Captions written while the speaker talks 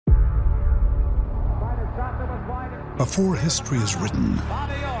Before history is written,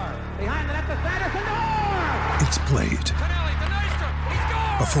 it's played.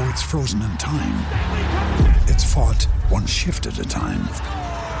 Before it's frozen in time, it's fought one shift at a time.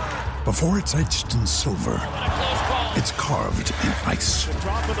 Before it's etched in silver, it's carved in ice.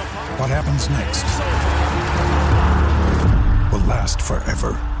 What happens next will last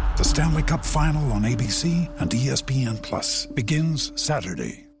forever. The Stanley Cup Final on ABC and ESPN Plus begins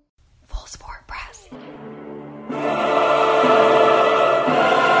Saturday. Full Sport Press.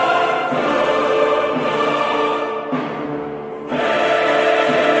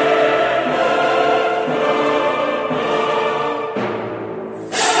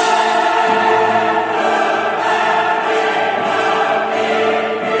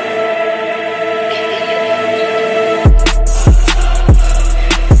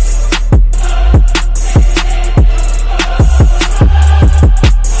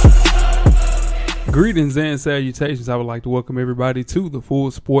 Greetings and salutations. I would like to welcome everybody to the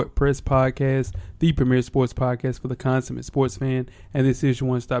Full Sport Press Podcast, the premier sports podcast for the consummate sports fan. And this is your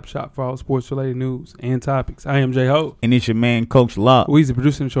one-stop shop for all sports-related news and topics. I am J-Ho. And it's your man, Coach Locke. Weezy,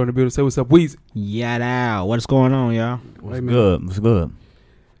 producing the show in the building. Say what's up, Weezy. Yeah, what's going on, y'all? What's good? What's good?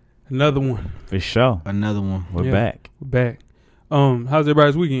 Another one. For sure. Another one. We're back. We're back. How's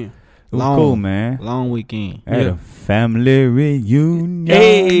everybody's weekend? It was cool, man. Long weekend. Had a family reunion.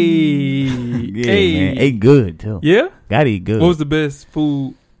 Hey. Yeah, man. Ate good, too. Yeah? Gotta eat good. What was the best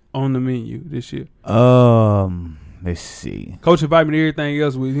food on the menu this year? Let's see. Coach invited me to everything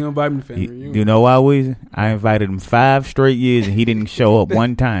else. He don't invite me to family reunion. You know why, Weezy? I invited him 5 straight years and he didn't show up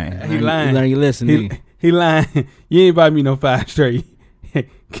one time. He lying. You listen. He lying. You ain't invite me no 5 straight.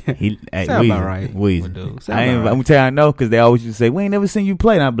 Sound about right. Weezy. I'm gonna tell you I know because they always used to say we ain't never seen you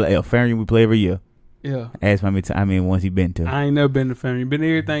play. And I'm like, Farron, we play every year. Yeah. Ask me once he been to. I ain't never been to family. Been to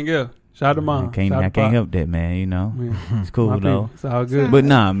everything else. Shout out to mom. I can't help that, man. You know, it's cool though. It's all good. But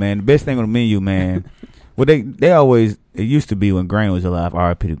nah, man, the best thing on the menu, man. Well, they always, it used to be when Granny was alive,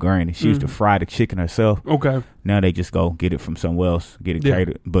 R.I.P. to Granny. She used to fry the chicken herself. Okay. Now they just go get it from somewhere else, get it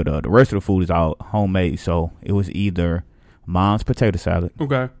catered. But the rest of the food is all homemade. So it was either mom's potato salad.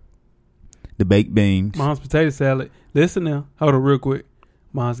 Okay. The baked beans. Mom's potato salad. Listen now. Hold on real quick.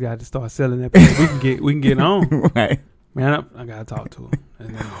 Mom's got to start selling that. we can get on. Right. Man, I got to talk to her.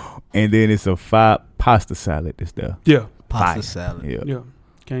 And then it's a pasta salad that's there. Yeah. Pasta salad. Yeah.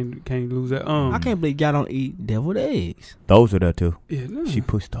 Can't lose that. I can't believe y'all don't eat deviled eggs. Those are there too. Yeah, no. She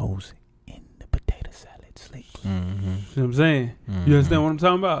puts those in the potato salad sleeve. Mm-hmm. You know what I'm saying? Mm-hmm. You understand what I'm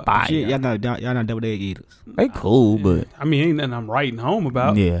talking about? Y'all not deviled egg eaters. They cool, but I mean, ain't nothing I'm writing home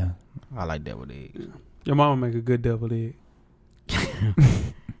about. Yeah. I like deviled eggs. Your mama make a good deviled egg.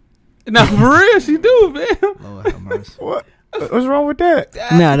 Nah, for real, she do, man. Lord have mercy. What? What's wrong with that?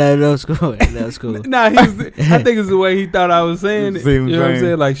 Nah, that was cool. That was cool. Nah, I think it's the way he thought I was saying it. You know what I'm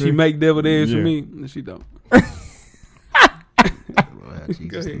saying? Like, she make deviled eggs for me. No, she don't. Go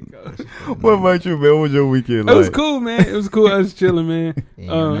ahead, What about you, man? What was your weekend like? It was cool, man. It was cool. I was chilling, man.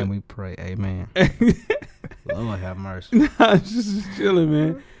 Yeah, man, we pray. Amen. Lord have mercy. Nah, just chilling,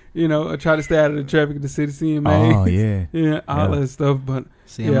 man. You know, I try to stay out of the traffic of the city, CMA. Oh, yeah. Yeah, all that stuff. But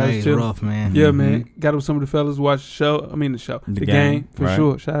CMA is rough, man. Yeah, man. Got with some of the fellas, watch the show. I mean, the game for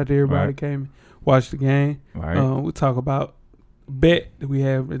sure. Shout out to everybody that came and watched the game. Right. We'll talk about bet that we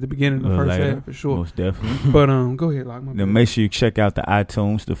have at the beginning of the first half for sure. Most definitely. But go ahead, lock my. Then make sure you check out the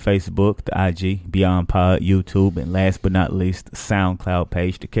iTunes, the Facebook, the IG, Beyond Pod, YouTube, and last but not least, the SoundCloud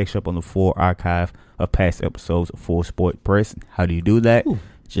page to catch up on the full archive of past episodes of Full Sport Press. How do you do that? Ooh.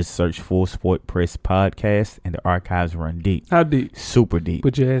 Just search Full Sport Press Podcast, and the archives run deep. How deep? Super deep.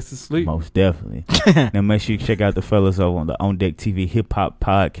 Put your ass to sleep. Most definitely. Now make sure you check out the fellas over on the On Deck TV Hip Hop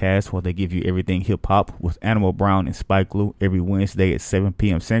Podcast, where they give you everything hip hop with Animal Brown and Spike Lee every Wednesday at 7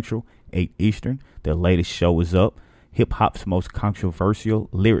 p.m. Central, 8 Eastern. Their latest show is up, Hip Hop's most controversial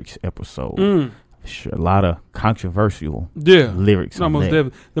lyrics episode. A lot of controversial lyrics. No, most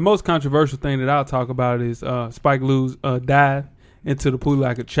definitely. The most controversial thing that I'll talk about is Spike Lee's dive into the pool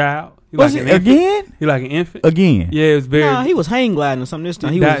like a child. Was it again? He like an infant again? Yeah, it was very. Nah, he was hang gliding or something this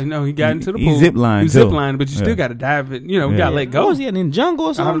time. He got into the pool. He zip lined. He zip lined, but you still got to dive it. You know, you got to let go. Was he in the jungle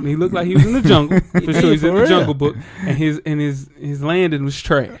or something? He looked like he was in the jungle for sure. He's in the Jungle Book, and his landing was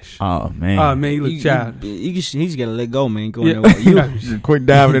trash. Oh man, he looked childish. He just got to let go, man. Go in there. You quit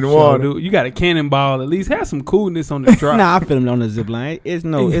diving in the water. Dude, you got a cannonball. At least have some coolness on the drop. Nah, I feel him on the zip line. It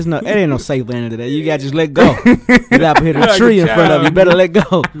ain't no safe landing to that. You got to just let go. You got to hit a tree in front of you. You better let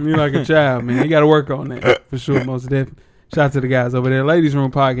go. You're like a child, man. You got to work on that for sure. Most definitely. Shout out to the guys over there. Ladies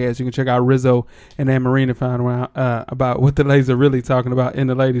Room Podcast. You can check out Rizzo and Ann Marina find around about what the ladies are really talking about in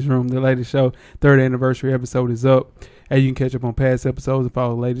the Ladies Room. The latest show, 3rd anniversary episode is up. And you can catch up on past episodes and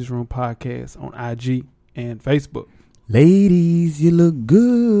follow Ladies Room Podcast on IG and Facebook. Ladies, you look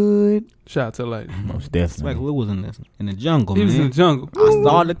good. Shout out to the ladies. Most definitely. Spike Lee was in the jungle, He man. was in the jungle. I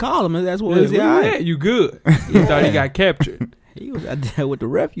started to call him, and that's what he Yeah, said. you good. You thought he got captured. He was out there with the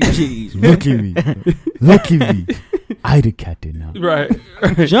refugees. Look at me. Look at me. I the captain now. Right.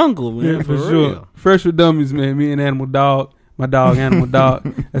 Jungle, man, Yeah, for real. sure. Fresh with Dummies, man. Me and Animal Dog. My dog, Animal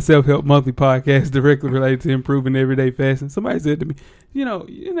Dog. A self-help monthly podcast directly related to improving everyday fashion. Somebody said to me, in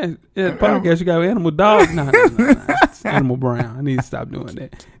that podcast you got Animal Dog? No. It's Animal Brown. I need to stop doing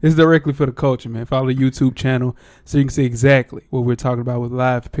that. It's directly for the culture, man. Follow the YouTube channel so you can see exactly what we're talking about with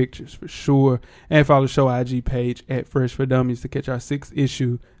live pictures for sure. And follow the show IG page at Fresh for Dummies to catch our 6th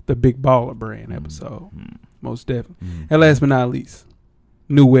issue, the Big Baller Brand episode. Most definitely. And last but not least,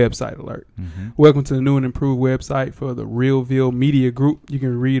 new website alert. Welcome to the new and improved website for the Realville Media Group. You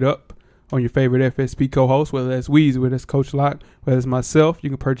can read up on your favorite FSP co-host, whether that's Weezy, whether that's Coach Locke, whether it's myself. You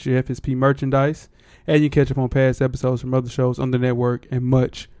can purchase your FSP merchandise, and you can catch up on past episodes from other shows on the network and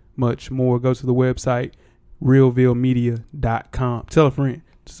much, much more. Go to the website, realvillemedia.com. Tell a friend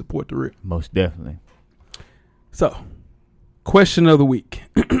to support the real. Most definitely. So, question of the week.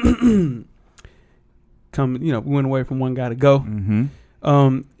 We went away from one guy to go.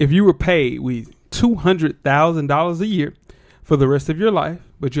 If you were paid with $200,000 a year for the rest of your life,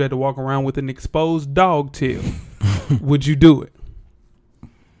 but you had to walk around with an exposed dog tail, would you do it?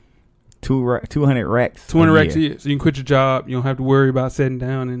 200 racks. 200 racks a year. So you can quit your job. You don't have to worry about sitting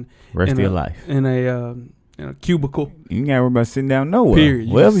down and Rest of your life. in a cubicle. You ain't got to worry about sitting down nowhere. Period.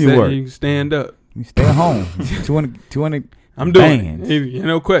 Wherever you work. You can stand up. You stay at home. 200 I'm doing bands. it.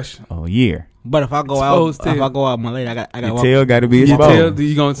 No question. A year. But if I go Exposed out, tail. if I go out with my lady, I got Your walk, tail got to be Your exposed. tail,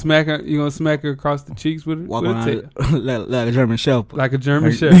 you gonna smack her? You gonna smack her across the cheeks with walk a around tail? like a German Shepherd. Like a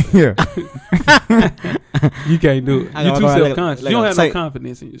German Shepherd. Yeah. You can't do it. I You're gotta too walk around self-conscious. like you don't a have no saint.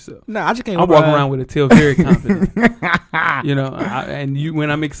 confidence in yourself. No, I just can't I walk around with a tail very confident.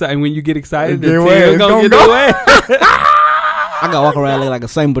 When I'm excited, when you get excited, the Get tail away. gonna It's get gonna away. I gotta walk around like a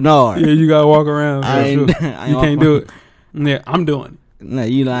Saint Bernard. Yeah, you gotta walk around. I ain't- For sure. I ain't You can't walk do it. Yeah, I'm doing it. No,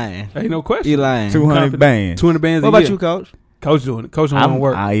 you lying. Ain't no question. You lying. 200 Confident. bands. 200 bands What a about year. you, Coach? Coach doing it. Coach don't want to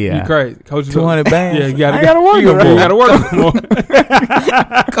work. Yeah. You crazy. Coach is 200 bands. Yeah, you gotta, I gotta work you no more. gotta work more.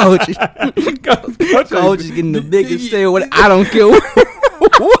 Coach is getting the biggest tail. What I don't care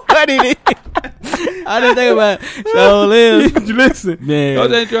what it is. I didn't think about it. So You listen. man,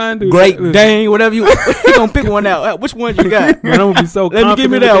 Coach ain't trying to do Great that. Dane, whatever you gonna pick one out. Which one you got? Man, I'm gonna be so Let me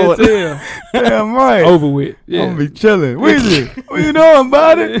give me confident that with one. tail. Damn right. Over with. Yeah. I'm going to be chilling. Weezy, what you doing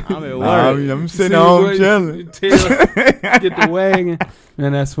about it? I'm at work. I'm sitting home chilling. Get the wagon.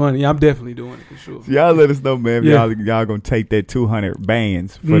 Man, that's funny. Yeah, I'm definitely doing it for sure. So y'all let us know, man, if Yeah. y'all going to take that 200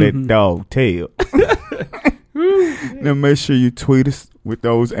 bands for that dog tail. Now make sure you tweet us with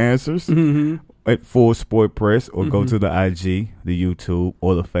those answers at Full Sport Press or go to the IG, the YouTube,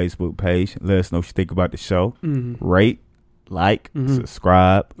 or the Facebook page. Let us know what you think about the show. Rate, like,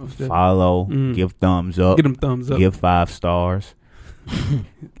 subscribe, Most definitely. follow, give thumbs up, Get them thumbs up. give 5 stars.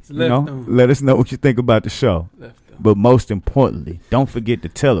 Left thumb. Let us know what you think about the show. Left thumb. But most importantly, don't forget to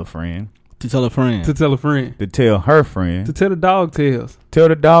tell a friend, To tell a friend. To tell a friend. to tell her friend, To tell the dog tails. tell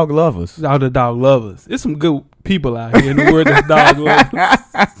the dog lovers. All the dog lovers. There's some good people out here in the world that's dog lovers.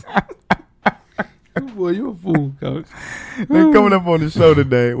 Boy, you a fool, Coach. And coming up on the show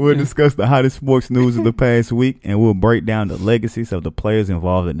today, we'll discuss the hottest sports news of the past week, and we'll break down the legacies of the players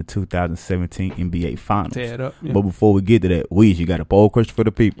involved in the 2017 NBA Finals. Tear it up. Yeah. But before we get to that, Weez, you got a poll question for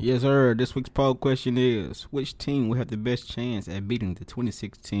the people. Yes, sir. This week's poll question is: which team will have the best chance at beating the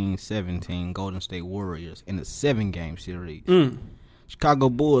 2016-17 Golden State Warriors in the 7-game series? Chicago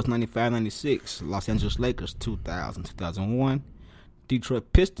Bulls 95-96, Los Angeles Lakers 2000-2001,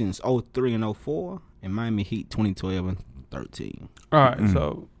 Detroit Pistons 03 and 04, and Miami Heat 2012 and 13. All right,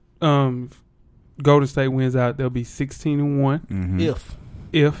 so Golden State wins out. They'll be 16-1.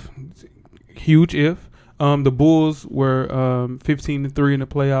 If huge if. The Bulls were 15-3 in the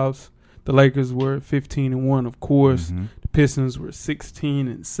playoffs. The Lakers were 15-1, of course. The Pistons were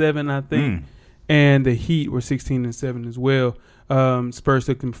 16-7, I think, and the Heat were 16-7 as well. Spurs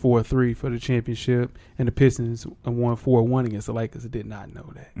took them 4-3 for the championship, and the Pistons won 4-1 against the Lakers. I did not know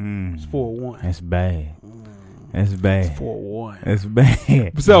that. It's 4-1. That's bad. That's bad. 4-1. That's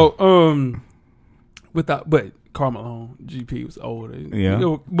bad. So, but Carmelo GP was older.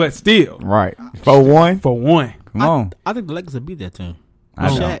 Yeah. But still. Right. 4-1? 4-1. Come on. I think the Lakers will beat that team. I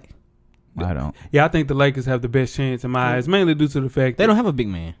Shaq. don't. I don't. Yeah, I think the Lakers have the best chance in my eyes, mainly due to the fact They that don't have a big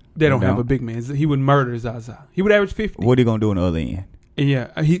man. they don't have a big man. He would murder Zaza. He would average 50. What are you gonna do on the other end? Yeah,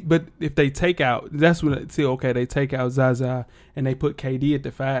 but if they take out, that's what they take out Zaza and they put KD at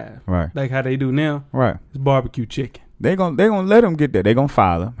the 5, Right. like how they do now. Right. It's barbecue chicken. They gonna let him get there. They gonna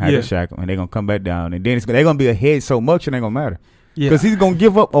file him, have to shackle, and they gonna come back down, and then they gonna be ahead so much it ain't gonna matter. Yeah, Because he's gonna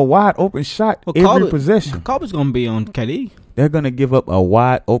give up a wide open shot every possession. Kobe's gonna be on KD. They're gonna give up a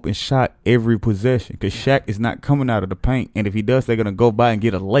wide open shot every possession because Shaq is not coming out of the paint, and if he does, they're gonna go by and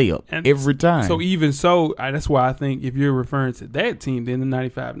get a layup every time. So even so, that's why I think if you're referring to that team, then the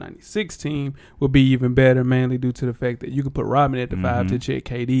 95-96 team would be even better, mainly due to the fact that you could put Robin at the 5 to check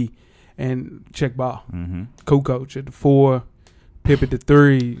KD and check ball. Kukoc at the 4, Pip at the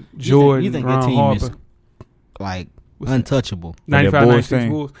 3, Jordan, you think Ron that team Harper. is like untouchable? 95-96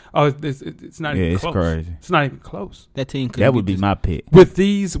 Bulls. Oh, it's not even it's close. Crazy. It's not even close. That team could That would be my pick. With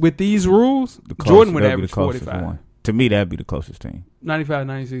these rules, Jordan would That'd be average the closest 45. one. To me, that'd be the closest team.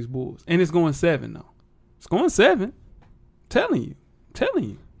 95-96 Bulls. And it's going 7, though. It's going 7. Telling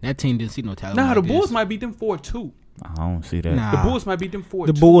you. That team didn't see no talent. Nah, like the Bulls this. might beat them 4-2. I don't see that. Nah. The Bulls might beat them 4-2.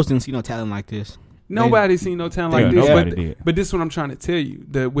 The Bulls didn't see no talent like this. Nobody seen no talent Yeah, like this. nobody did. But this is what I'm trying to tell you.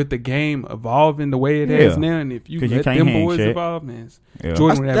 With the game evolving the way it has now, and if you 'Cause you let can't them hand boys check. evolve, man, Yeah.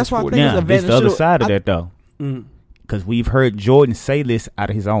 Jordan would That's average why I 40. think Now, it's it's the other advantage. side of that, though. Because we've heard Jordan say this out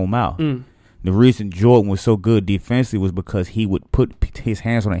of his own mouth. The reason Jordan was so good defensively was because he would put his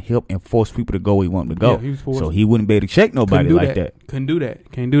hands on the hip and force people to go where he wanted to go. Yeah, he was forcing. So he wouldn't be able to check nobody like that. Couldn't do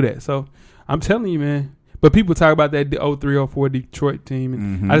that. Can't do that. So I'm telling you, man. But people talk about that 03-04 Detroit team,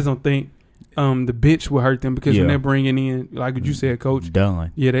 and I just don't think the bench will hurt them because when they're bringing in, like what you said, Coach,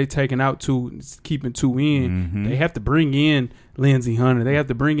 Done. yeah, they taking out 2, keeping 2 in. They have to bring in Lindsey Hunter. They have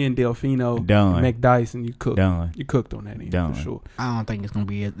to bring in Delfino, and McDyess, and you cooked. You cooked on that end for sure. I don't think it's gonna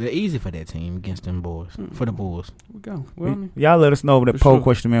be easy for that team against them boys. For the Bulls, We go. Well, I mean, Y'all let us know over the For poll sure.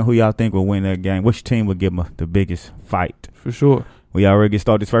 question, man, who y'all think will win that game. Which team will give them the biggest fight? for sure. We all ready to get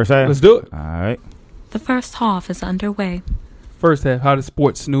started this first half? Let's do it. All right. The first half is underway. First half, how the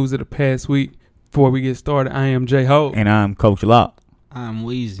sports news of the past week. Before we get started, I am J Ho. And I'm Coach Locke. I'm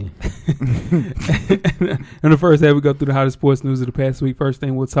Weezy. In the first half, we go through the hottest sports news of the past week. First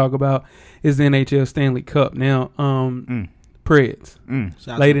thing we'll talk about is the NHL Stanley Cup. Now, Preds,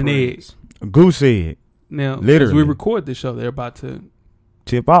 Shout out laid to an the egg. Preds. Goose egg. Now, as Literally. we record this show, they're about to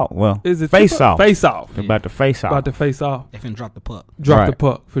Tip out. Well, is it face off. Face off. They're about to face off. About to face off. They finna drop the puck. Drop the Right.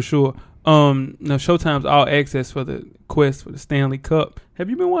 puck for sure. Now Showtime's all access for the quest for the Stanley Cup. Have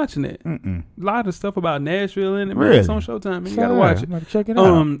you been watching that? Mm-mm. A lot of stuff about Nashville in it. Man, Really? it's on Showtime. Man. You gotta watch it. I'm about to check it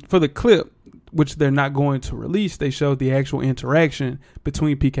out. For the clip, which they're not going to release, they showed the actual interaction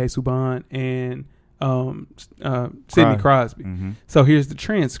between PK Subban and Sidney Crosby. Mm-hmm. So here's the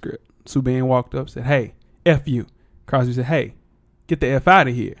transcript. Subban walked up, said, "Hey, F you." Crosby said, "Hey, get the F out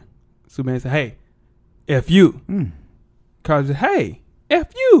of here." Subban said, "Hey, F you." Crosby said, "Hey, F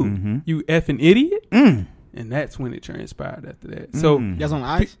you, you effing idiot." And that's when it transpired after that. So That's on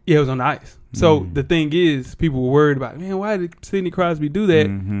ice. yeah, it was on the ice. So the thing is, people were worried about, man, why did Sidney Crosby do that?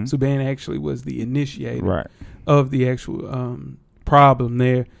 Subban actually was the initiator of the actual problem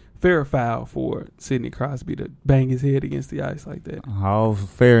there. Fair foul for Sidney Crosby to bang his head against the ice like that. All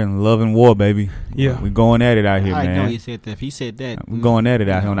fair and love and war, baby. Yeah. We going at it out here, I know man. he said that. If he said that, We going at it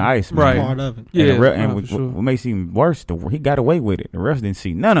out here on the ice, man. Right. Part of it. Yeah, And for sure. what makes it even worse, he got away with it. The refs didn't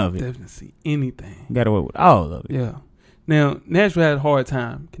see none of it. Definitely see anything. He got away with all of it. Yeah. Now, Nashville had a hard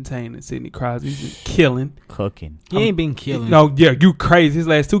time containing Sidney Crosby. He's been killing. Cooking. He ain't been killing. No, yeah, you crazy. His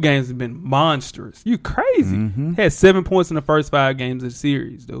last 2 games have been monstrous. You crazy. Had 7 points in the first 5 games of the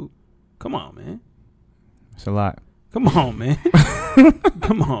series, dude. Come on, man. It's a lot. Come on, man.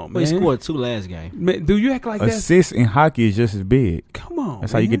 Come on, Well, man. he scored 2 last game. Man, do you act like that? Assists in hockey is just as big. Come on,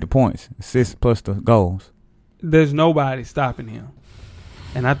 That's how you man. get the points. Assists plus the goals. There's nobody stopping him.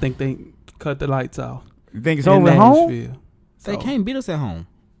 And I think they cut the lights off. You think it's in over at home? Nashville. They So, can't beat us at home.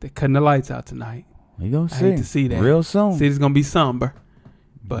 They're cutting the lights out tonight. We gonna I see. hate to see that. Real soon. See, it's going to be somber.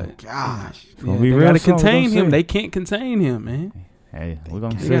 But Gosh. gonna yeah, be they real got to soon. We contain gonna him. see. They can't contain him, man. Hey, we're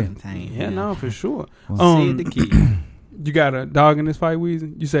gonna Can't see. contain Yeah, him. no, for sure. See the key. You got a dog in this fight,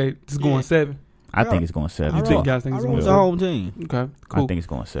 Weezy? You say it's going Yeah. 7? I think it's going 7. You think guys think it's I going roll to the home team. Okay, I cool. think it's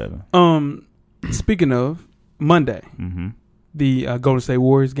going 7. Speaking of Monday, the Golden State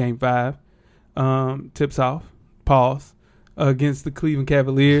Warriors Game 5 tips off, against the Cleveland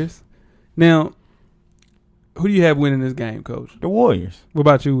Cavaliers. Now, who do you have winning this game, Coach? The Warriors. What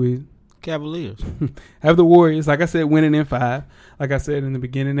about you, Weezy? Cavaliers. I have the Warriors, like I said, winning in 5. Like I said in the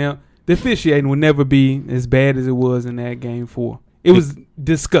beginning, now the officiating will never be as bad as it was in that Game 4. It was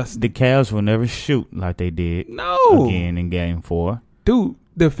disgusting. The Cavs will never shoot like they did again in Game 4. Dude,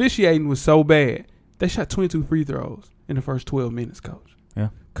 the officiating was so bad. They shot 22 free throws in the first 12 minutes, Coach. Yeah.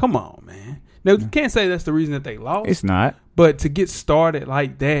 Come on, man. Now, you can't say that's the reason that they lost. It's not. But to get started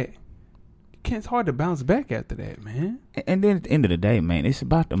like that, it's hard to bounce back after that, man. And then at the end of the day, man, it's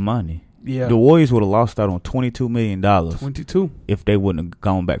about the money. Yeah. The Warriors would have lost out on $22 million 22. if they wouldn't have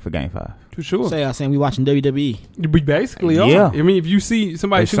gone back for Game 5. For sure. Say I saying we watching WWE. We basically are. Yeah. I mean, if you see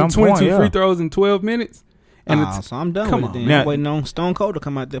somebody At shooting some 22 point, free throws in 12 minutes, and So I'm done come with it on. then. Now- I'm waiting on Stone Cold to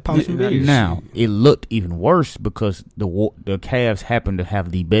come out there post some Yeah, videos. Now, it looked even worse because the Cavs happened to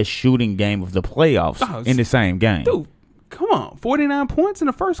have the best shooting game of the playoffs in the same game. dude, come on. 49 points in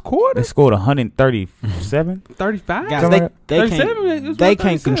the first quarter? They scored 137. 35? Guys, Something like they 37, it can't was they about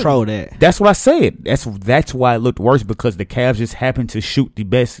can't 37. control that. That's what I said. That's why it looked worse because the Cavs just happened to shoot the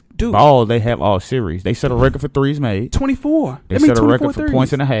best Dude. ball they have all series. They set a record for threes made. 24. They I mean, set a 24 record for threes.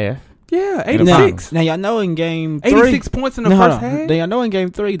 points and a half. Yeah, In the 86. Now y'all know in game 3, 86 points in the first half? Now y'all know in game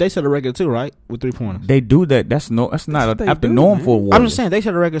 3 they set a record too, right? With 3-pointers. They do that. That's not what an they after do, norm man. for a I'm Warriors. just saying they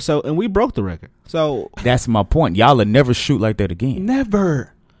set a record, and we broke the record. So That's my point. Y'all will never shoot like that again.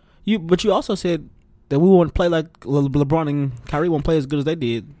 Never. but you also said that we won't play like LeBron and Kyrie won't play as good as they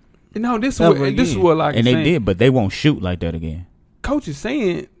did. No, this Never is again. what like And I'm they saying. did, but they won't shoot like that again. Coach is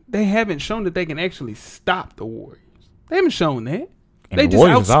saying they haven't shown that they can actually stop the Warriors. They haven't shown that. And They the just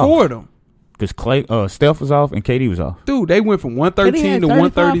Warriors was off. outscored them. Because Steph was off and KD was off. Dude, they went from 113 to 35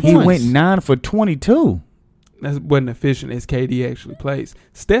 132. He points. went 9 for 22. That wasn't efficient as KD actually plays.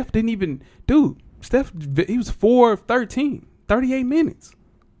 Steph didn't even, Steph, he was 4 of 13, 38 minutes.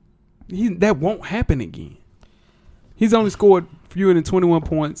 That won't happen again. He's only scored fewer than 21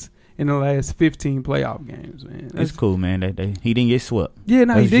 points in the last 15 playoff games, man. It's cool, man. He didn't get swept. Yeah,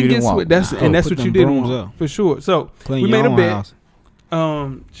 no, he That's what you didn't get didn't want. swept. That's Cool. and that's Put what you them didn't brooms want up. for sure. So Clean we your made a own bet. house.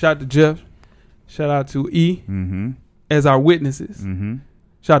 Shout out to Jeff. Shout out to E Mm-hmm. as our witnesses. Mm-hmm.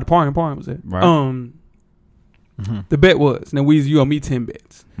 Shout out to Parham. Parham was there. Right. The bet was now Weezy, you owe me 10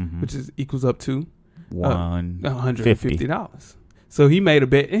 bets, Mm-hmm. which is equals up to $150. $150. So he made a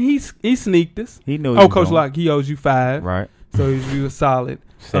bet and he sneaked us. He knew. Oh, Coach Locke, he owes you 5. Right. So he owes you a solid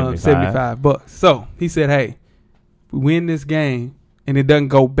 75. $75. So he said, hey, we win this game and it doesn't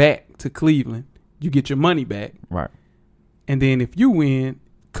go back to Cleveland, you get your money back. Right. And then if you win,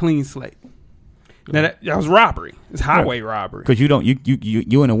 clean slate. Now that was robbery. It's highway robbery. Because you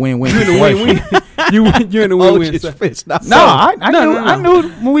in a win-win You in a situation. win-win. you in a win-win. So No, I No. knew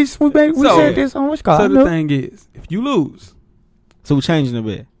when we said this on what's called. the thing is, if you lose, So we're changing the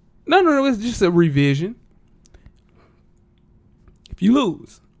bet. no, it's just a revision. If you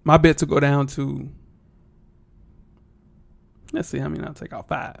lose, my bets will go down to, let's see how many I'll take out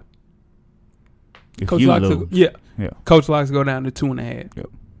 5. If Coach you Locke lose, yeah. yeah, Coach Locke's go down to 2.5.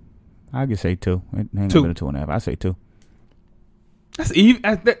 I could say 2. It ain't 2. gonna be 2.5. I say 2. That's even.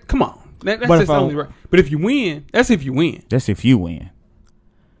 Come on, that's But if just I- only right. But if you win, that's if you win. That's if you win.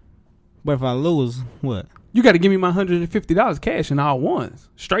 But if I lose, what? You got to give me my $150 cash in all ones,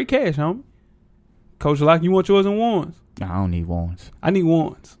 straight cash, homie. Coach Locke, you want yours in ones? I don't need ones. I need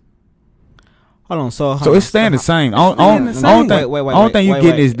ones. Hold on. So it's staying the same. staying the same. Only thing you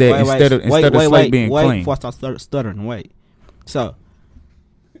getting is that instead of slate being clean. Before I start stuttering, wait. So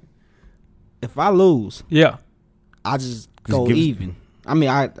if I lose, Yeah. I just Just go give us- even. I mean,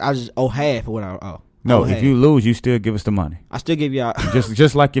 I just owe half of what I owe. No, Owe if half. you lose, you still give us the money. I still give y'all.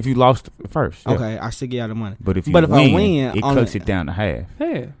 Just like if you lost first. Yeah. Okay, I still give y'all the money. But if you But if I win, win, it on cuts the- it down to half.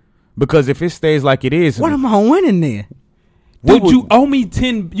 Yeah. Because if it stays like it is, What am I winning then? Dude, you owe me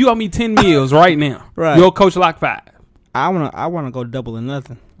 10. You owe me 10 meals right now. Right. You owe Coach Locke 5. I wanna go double or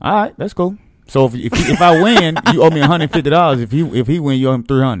nothing. all right, that's cool. So if I win, you owe me $150. If he win, you owe him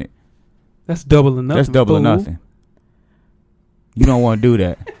 $300. That's double or nothing. That's double or fool. nothing. You don't want to do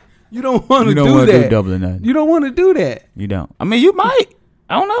that. You don't want You to don't do want to that. do double or nothing. You don't want to do that. You don't. I mean, you might.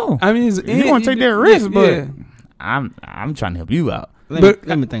 I don't know. I mean, you want to take that risk, yeah, but yeah. I'm trying to help you out. Let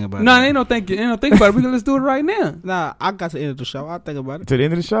me think about it. No, ain't no think about it. We can let's do it right now. Nah, I got to end of the show. I'll think about it. To the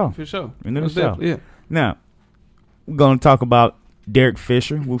end of the show. For sure. End of the Most show. definitely, yeah. Now, we're going to talk about Derek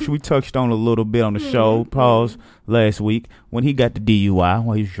Fisher, which we touched on a little bit on the show, pause, last week, when he got the DUI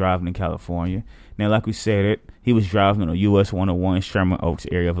while he was driving in California. Now, like we said, he was driving on a US 101 Sherman Oaks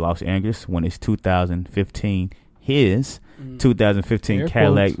area of Los Angeles when his 2015 Air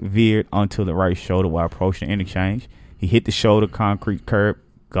Cadillac quotes. veered onto the right shoulder while approaching an interchange. He hit the shoulder concrete curb,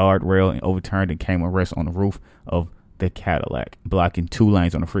 guardrail, and overturned and came and rest on the roof of the Cadillac, blocking 2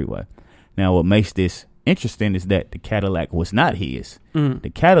 lanes on the freeway. Now, what makes this interesting is that the Cadillac was not his.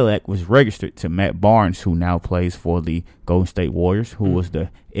 The Cadillac was registered to Matt Barnes, who now plays for the Golden State Warriors, who was the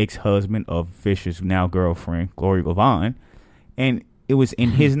ex-husband of Fisher's now girlfriend, Gloria Gavon, and it was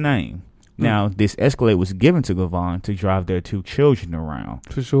in his name. Now, this Escalade was given to Gavon to drive their 2 children around.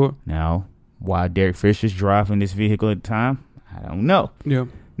 For sure. Now, why Derek Fisher's driving this vehicle at the time, I don't know. Yeah.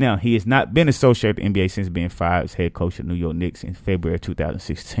 Now, he has not been associated with the NBA since being fired as head coach of New York Knicks in February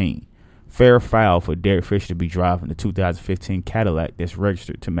 2016. Fair foul for Derek Fisher to be driving the 2015 Cadillac that's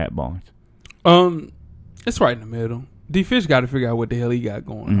registered to Matt Barnes. It's right in the middle. D. Fish got to figure out what the hell he got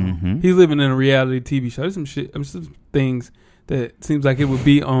going on. He's living in a reality TV show. There's some shit, some things that seems like it would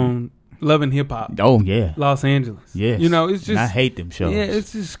be on Love and Hip Hop. Oh, yeah. Los Angeles. Yes. You know, it's just. And I hate them shows. Yeah,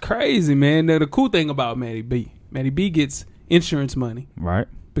 it's just crazy, man. Now, the cool thing about Matty B gets insurance money. Right.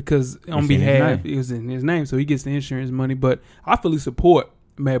 Because on behalf, it was in his name, so he gets the insurance money. But I fully support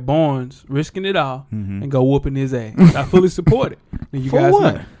Matt Barnes risking it all and go whooping his ass. I fully support it. And you For guys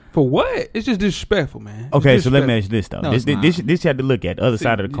what? know. For what? It's just disrespectful, man. Okay, so let me ask you this, though. No, this you have to look at the other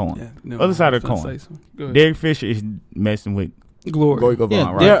side of the coin. Other side of the coin. Derek Fisher is messing with Glory. Gavon,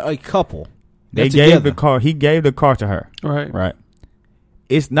 Yeah, right? they're a couple. They They're gave together. the car. He gave the car to her. Right.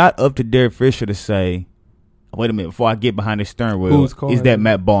 It's not up to Derek Fisher to say, wait a minute, before I get behind the steering wheel, Whose car is is that it?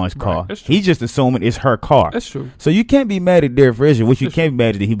 Matt Barnes' car? Right, that's true. He's just assuming it's her car. That's true. So you can't be mad at Derek Fisher. What you That's can't be mad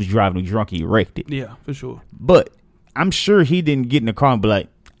at is that he was driving drunk and he wrecked it. Yeah, for sure. But I'm sure he didn't get in the car and be like,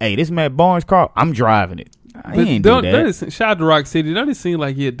 hey, this Matt Barnes' car, I'm driving it. He ain't do that. Shout out to Rock City. Don't it seem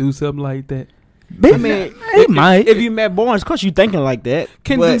like he'd do something like that? I mean, he might. If you met Barnes, of course you thinking like that.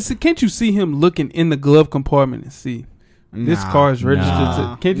 Can't you see him looking in the glove compartment and see this car is registered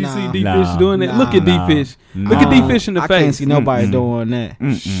to? Can't you see D Fish doing that? Look at D Fish. Look at D Fish in the I face. can't see nobody doing that.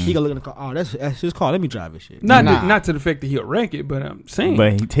 He gonna look in the car. Oh, that's his car. Let me drive this shit. Not to the fact that he'll wreck it, but I'm saying.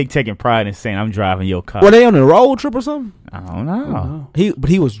 But he taking pride in saying, I'm driving your car. Were they on a road trip or something? I don't know. But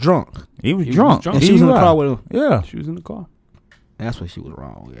he was drunk. He was drunk. And she was in the car with him. Yeah. She was in the car. That's why she was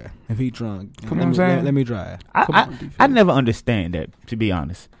wrong. Yeah, if he drunk, Come on, I'm saying? let me drive. I never understand that, to be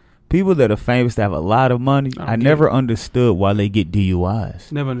honest. People that are famous that have a lot of money, I never understood why they get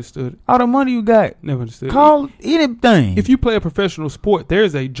DUIs. Never understood it. All the money you got, Never understood call anything. If you play a professional sport,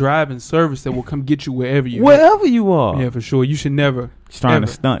 there's a driving service that will come get you wherever you wherever you are. Yeah, for sure. You should never. It's trying ever.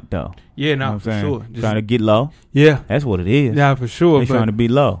 to stunt, though. Yeah, You know no, what I'm for saying? sure. Just- Trying to get low. Yeah. That's what it is. Yeah, for sure. They're trying to be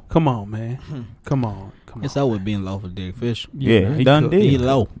low. Come on, man. Come on. It's always being low for Derek Fisher. Yeah, he done could. deal. He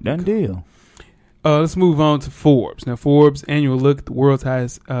low. Done deal. Let's move on to Forbes. Now, Forbes' annual look at the world's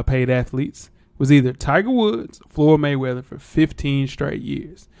highest paid athletes was either Tiger Woods or Floyd Mayweather for 15 straight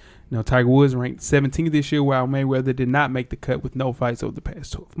years. Now, Tiger Woods ranked 17th this year, while Mayweather did not make the cut with no fights over the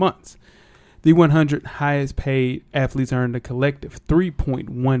past 12 months. The 100 highest paid athletes earned a collective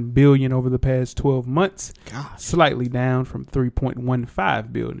 $3.1 billion over the past 12 months, slightly down from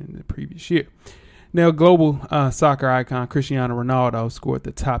 $3.15 billion in the previous year. Now, global soccer icon Cristiano Ronaldo scored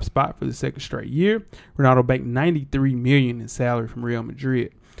the top spot for the second straight year. Ronaldo banked $93 million in salary from Real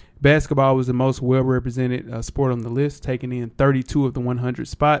Madrid. Basketball was the most well-represented sport on the list, taking in 32 of the 100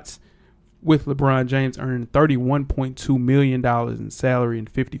 spots, with LeBron James earning $31.2 million in salary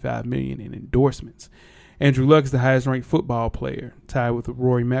and $55 million in endorsements. Andrew Luck is the highest-ranked football player, tied with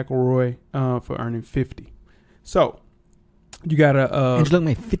Rory McIlroy for earning $50. So, you got a... Andrew Luck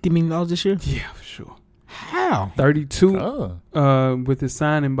made $50 million this year? Yeah, for sure. How? 32 with his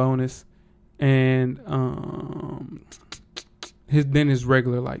signing bonus and his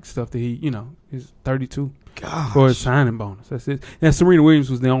regular like stuff that he, his 32 for his signing bonus. That's it. Now, Serena Williams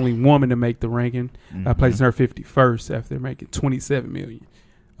was the only woman to make the ranking, placing her 51st after making $27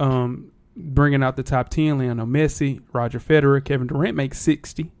 million. Bringing out the top 10, Lionel Messi, Roger Federer, Kevin Durant makes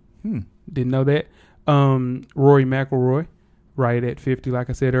 60. Didn't know that. Rory McIlroy, right at 50, like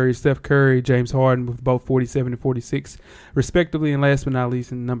I said earlier. Steph Curry, James Harden with both 47 and 46, respectively. And last but not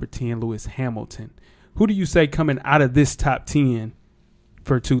least, in number 10, Lewis Hamilton. Who do you say coming out of this top 10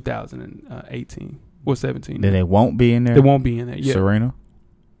 for 2018 or 17? Then they won't be in there? They won't be in there. Yeah. Serena?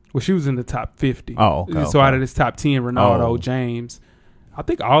 Well, she was in the top 50. Oh, okay. So out of this top 10, Ronaldo, James, I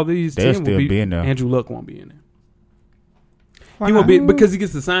think all these They'll 10 still will be in there. Andrew Luck won't be in there. He won't be because he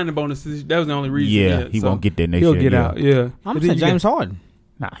gets the signing bonuses. That was the only reason. Yeah, he won't get that next he'll year. get out. Yeah, I'm saying James Harden.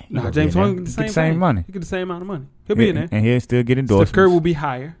 Nah, James Harden get the same money. He get the same amount of money. He'll be in there, and he'll still get endorsements. Steph Curry will be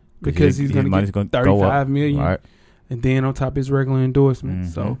higher because he's going to get $35 million, right? And then on top of his regular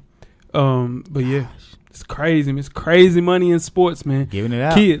endorsements. So, but yeah, it's crazy. It's crazy money in sports, man. Giving it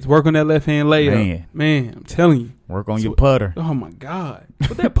out. Kids work on that left hand layup, man. I'm telling you, work on your putter. Oh my God,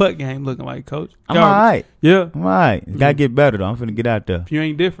 what that putt game looking like, Coach? I'm all right. Yeah, I'm all right. Gotta get better though. I'm finna get out there. If you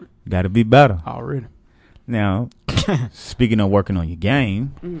ain't different, Gotta be better. Already. Now, speaking of working on your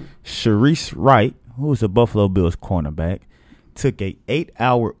game, Sharice Wright, who was a Buffalo Bills cornerback, took a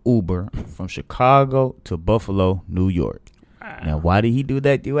 8-hour Uber from Chicago to Buffalo, New York. Now, why did he do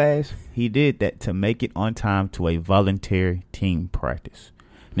that, you ask? He did that to make it on time to a voluntary team practice.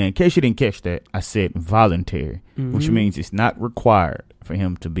 Now, in case you didn't catch that, I said voluntary, which means it's not required for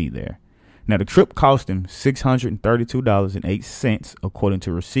him to be there. Now, the trip cost him $632.08, according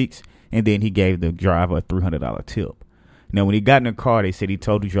to receipts, and then he gave the driver a $300 tip. Now, when he got in the car, they said he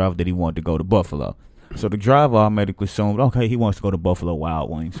told the driver that he wanted to go to Buffalo. So the driver automatically assumed, okay, he wants to go to Buffalo Wild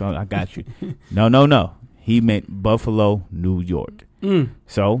Wings, so I got you. No. He meant Buffalo, New York.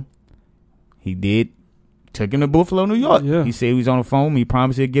 So he took him to Buffalo, New York. Yeah. He said he was on the phone. He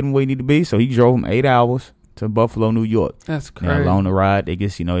promised he'd get him where he needed to be, so he drove him 8 hours to Buffalo, New York. That's crazy. Now, along the ride, they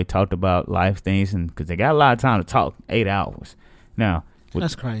they talked about life things, and because they got a lot of time to talk, 8 hours. Now,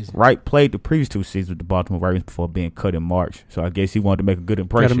 That's crazy. Wright played the previous 2 seasons with the Baltimore Ravens before being cut in March, so I guess he wanted to make a good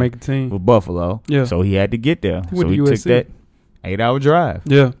impression. Got to make a team with Buffalo. Yeah. So he had to get there. He So he took that 8-hour drive.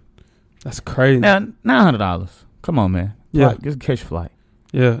 Yeah. That's crazy. Now, $900. Come on, man. Yeah. Just catch a flight.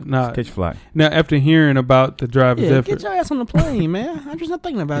 Yeah. Nah. Just catch a flight. Now, after hearing about the driver's effort. Get your ass on the plane, man. I'm just not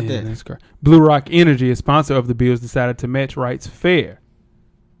thinking about that. That's great. Blue Rock Energy, a sponsor of the Bills, decided to match Wright's fare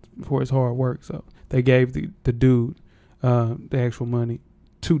for his hard work. So they gave the dude the actual money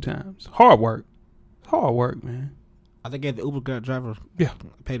 2 times. Hard work, man. I think the Uber driver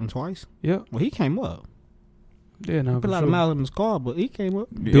paid him twice. Yeah. Well, he came up. Yeah, no, He put a lot of miles in his car, but he came up.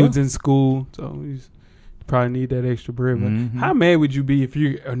 Dude's in school, so he's probably need that extra bread. But how mad would you be if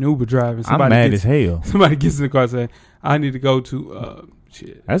you're an Uber driver? And I'm mad as hell. Somebody gets in the car and say, I need to go to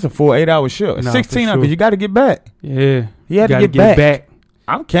shit. That's a full 8-hour shift. 16 hours, because you got to get back. Yeah. He had to get back.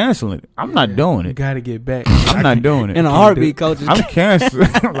 I'm canceling it. I'm not doing You it. got to get back. I'm not doing it. In a heartbeat, coach. I'm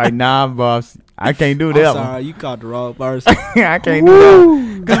canceling. Like, nah, boss. I can't do that. I'm sorry, you caught the wrong person. I can't do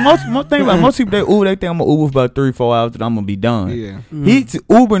that. Because most people, they think I'm going to Uber for about 3-4 hours and I'm going to be done. Yeah. He's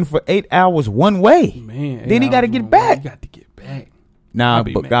Ubering for 8 hours one way. Man. Then he got to get back. You got to get back. Nah,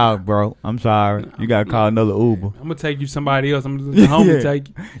 but God, bro, I'm sorry. You got to call another Uber. I'm going to take you somebody else. I'm just going to home and take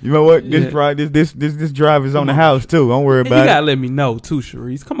you. You know what? This drive is on the house, too. Don't worry about it. You got to let me know, too,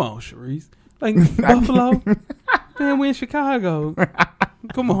 Sharice. Come on, Sharice. Like, Buffalo? Man, we in Chicago.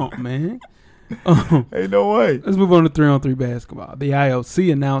 Come on, man. Ain't no way. Let's move on to 3-on-3 basketball. The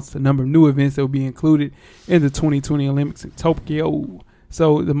IOC announced a number of new events that will be included in the 2020 Olympics in Tokyo.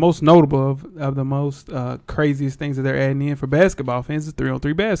 So the most notable of the most craziest things that they're adding in for basketball fans is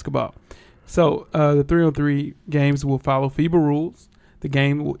 3-on-3 basketball. So the 3-on-3 games will follow FIBA rules. The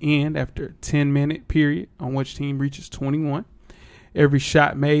game will end after a 10-minute period on which team reaches 21. Every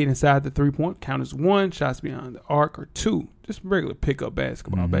shot made inside the 3-point count as 1. Shots beyond the arc are 2. Just regular pickup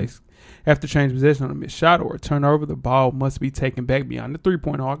basketball, basically. After change possession on a missed shot or a turnover, the ball must be taken back beyond the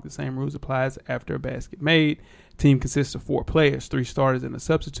 3-point arc. The same rules applies after a basket made. Team consists of 4 players, 3 starters and a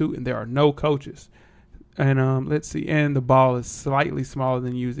substitute, and there are no coaches. And let's see. And the ball is slightly smaller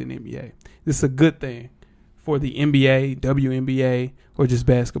than used in NBA. This is a good thing for the NBA, WNBA, or just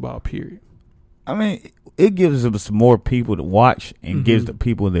basketball, period. I mean, it gives us more people to watch and gives the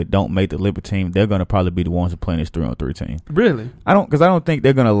people that don't make the Olympic team, they're going to probably be the ones who play in this 3-on-3 team. Really? Because I don't think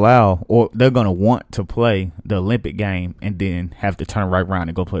they're going to allow or they're going to want to play the Olympic game and then have to turn right around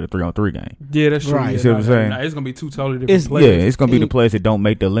and go play the 3-on-3 game. Yeah, that's true. Right. Yeah, you see what I'm saying? It's going to be 2 totally different players. Yeah, it's going to be the players that don't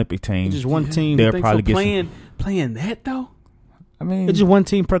make the Olympic team. Just one team. They'll Think probably so? get playing that, though? I mean, It's just one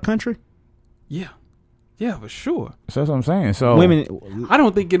team per country? Yeah. Yeah, for sure. So that's what I'm saying. So Women. I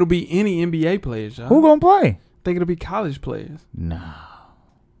don't think it'll be any NBA players, y'all. who going to play? I think it'll be college players. Nah.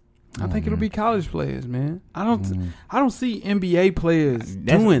 I think it'll be college players, man. I don't see NBA players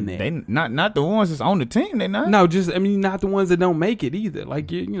doing that. They not the ones that's on the team. They not. No, not the ones that don't make it either.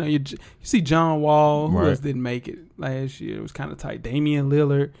 Like you see John Wall, who else didn't make it last year? It was kind of tight. Damian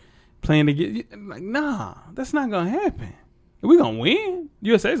Lillard playing to get nah, that's not gonna happen. We gonna win.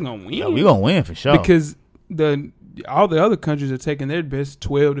 USA's gonna win. Yeah, we gonna win for sure because all the other countries are taking their best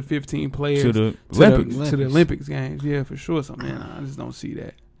 12 to 15 players to the Olympics games. Yeah, for sure. So man, I just don't see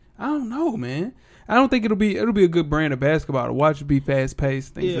that. I don't know, man. I don't think it'll be a good brand of basketball to watch. It be fast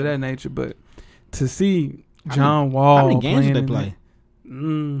paced, things of that nature. But to see John Wall, how many games do they play?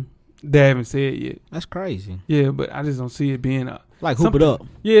 They haven't said yet. That's crazy. Yeah, but I just don't see it being like hoop it up.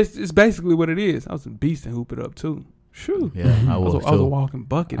 Yeah, it's basically what it is. I was a beast and hoop it up too. Sure. Yeah, I was a walking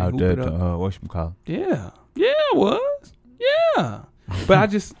bucket and hoop it up. Whatchamacallit? Yeah, it was. Yeah, but I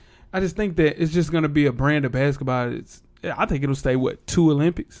just think that it's just gonna be a brand of basketball. I think it'll stay 2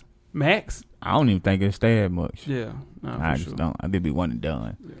 Olympics max. I don't even think it'll stay that much. Yeah, I just don't. I think it'll be one and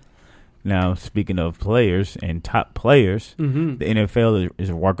done. Now, speaking of players and top players, the NFL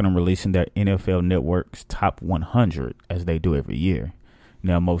is working on releasing their NFL Network's top 100 as they do every year.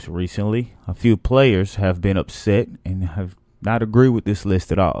 Now, most recently, a few players have been upset and have not agreed with this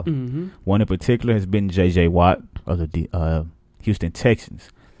list at all. One in particular has been J.J. Watt of the Houston Texans.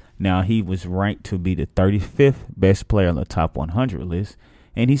 Now, he was ranked to be the 35th best player on the top 100 list,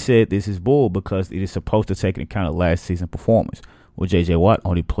 and he said this is bull because it is supposed to take into account of last season's performance. Well, J.J. Watt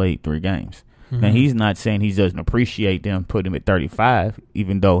only played 3 games. Now, he's not saying he doesn't appreciate them putting him at 35,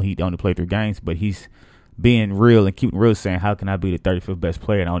 even though he only played 3 games, but he's being real and keeping real, saying, how can I be the 35th best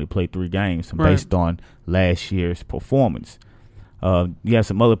player and I only played 3 games based on last year's performance? You have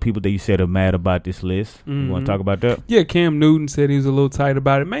some other people that you said are mad about this list. You want to talk about that? Yeah, Cam Newton said he was a little tight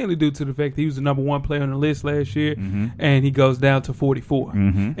about it, mainly due to the fact that he was the number 1 player on the list last year, and he goes down to 44.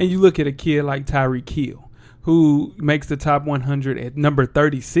 And you look at a kid like Tyreek Hill, who makes the top 100 at number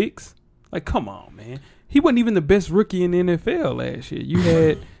 36. Like, come on, man. He wasn't even the best rookie in the NFL last year. You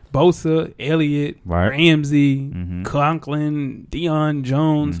had Bosa, Elliott, Ramsey, Conklin, Deion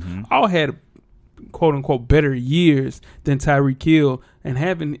Jones, all had quote unquote better years than Tyreek Hill, and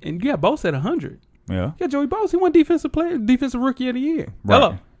you got Bosa at 100. Yeah. Yeah, Joey Bosa, he won defensive rookie of the year. Right.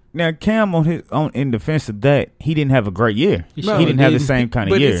 Hello. Now, Cam in defense of that, he didn't have a great year. He didn't have the same kind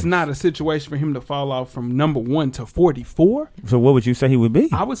of year. But it's not a situation for him to fall off from number 1 to 44. So what would you say he would be?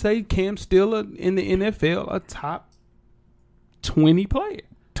 I would say Cam's still in the NFL a top 20 player.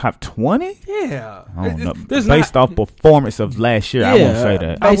 Top 20? Yeah. I don't know. Based off performance of last year, I won't say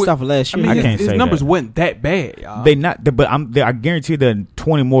that. Based off of last year. I can't his say numbers that. wasn't that bad, y'all. I guarantee there are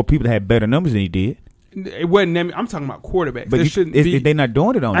 20 more people that had better numbers than he did. It wasn't. I'm talking about quarterbacks. But they're not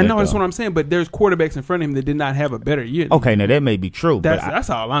doing it on I that, know, that's though. what I'm saying. But there's quarterbacks in front of him that did not have a better year. Okay, now that may be true. That's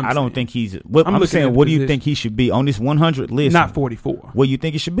all I'm saying. I don't think he's. I'm saying, what do you think he should be on this 100 list? Not 44. What do you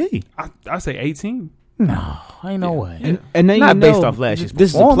think he should be? I say 18. No, ain't no way. And then not based off last year's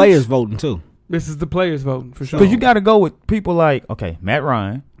this is the players voting too. This is the players voting for sure. Because you got to go with people like Matt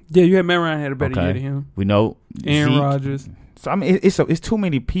Ryan. Yeah, you had Matt Ryan had a better year than him. We know Aaron Zeke. Rodgers. So I mean, it's too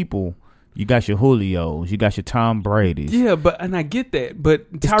many people. You got your Julios, you got your Tom Brady's. Yeah, and I get that, but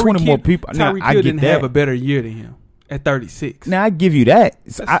It's 20 more people. Tyreek Hill didn't have a better year than him at 36. Now I give you that.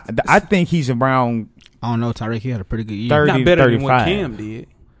 I think he's around. I don't know. Tyreek Hill had a pretty good year. 30, not better 35. than what Cam did.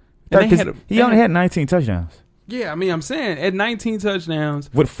 And he only had 19 touchdowns. Yeah, I mean, I'm saying at 19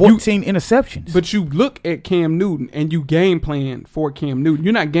 touchdowns with 14 interceptions. But you look at Cam Newton and you game plan for Cam Newton.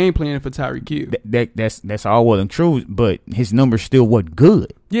 You're not game planning for Tyreek Hill. That's all well and true, but his numbers still weren't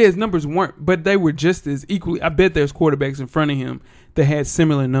good. Yeah, his numbers weren't, but they were just as equally. I bet there's quarterbacks in front of him that had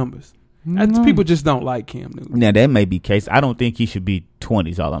similar numbers. People just don't like Cam Newton. Now, that may be the case. I don't think he should be 20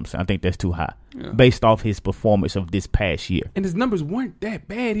 is all I'm saying. I think that's too high based off his performance of this past year. And his numbers weren't that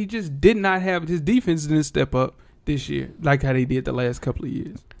bad. He just did not have – his defense didn't step up this year like how they did the last couple of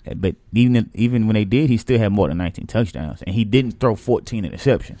years. But even when they did, he still had more than 19 touchdowns, and he didn't throw 14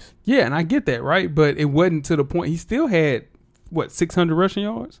 interceptions. Yeah, and I get that, right? But it wasn't to the point – he still had, 600 rushing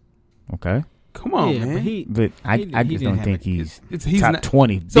yards? Okay. Come on, man. But I just don't think he's top not,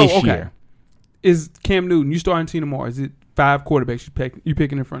 20 this year. Is Cam Newton, you starting team tomorrow, is it 5 quarterbacks you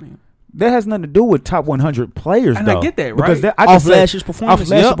picking in front of him? That has nothing to do with top 100 players, and though. I get that, right? Because off last year's performance. Off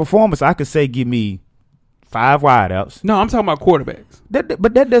last year's performance, I could say give me 5 wideouts. No, I'm talking about quarterbacks.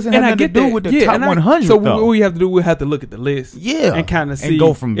 But that doesn't have nothing to do with the top 100, So though. what we have to do, we have to look at the list. Yeah. And kind of see and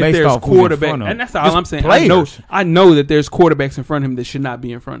go from if based there's off who's in quarterback. front of him. And that's all Just I'm saying. players. I know that there's quarterbacks in front of him that should not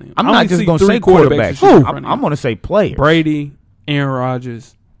be in front of him. I'm not just going to say quarterbacks. I'm going to say players. Brady, Aaron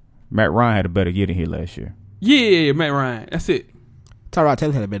Rodgers. Matt Ryan had a better year than he last year. Yeah, Matt Ryan. That's it. Tyrod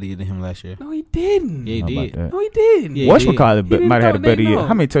Taylor had a better year than him last year. No, he didn't. Yeah, he did. No, he didn't. Yeah, Whatchamacallit might have had a better year.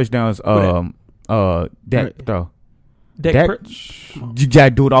 How many touchdowns? Dak throw. Dak. You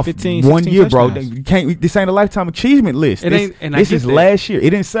gotta do it off 15, 1 year, bro. touchdowns. You can't. This ain't a lifetime achievement list. This is last year.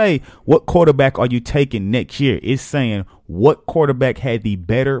 It didn't say what quarterback are you taking next year. It's saying what quarterback had the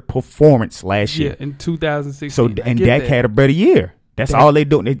better performance last year. Yeah, in 2016. So Dak had a better year. That's all they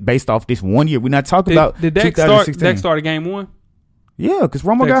do. It's based off this 1 year. We're not talking about did Dak 2016. Dak started game 1? Yeah, because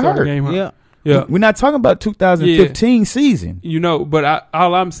Romo got hurt. Yeah. We're not talking about 2015 season. But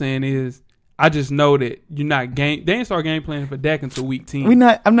all I'm saying is, I just know that you're not game. They didn't start game planning for Dak until week 10.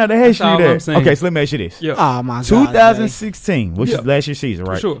 I'm not asking you that. Okay, so let me ask you this. Yeah. Oh my God. 2016, which is last year's season,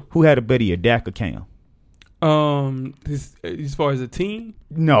 right? For sure. Who had a better year, Dak or Cam? As far as a team,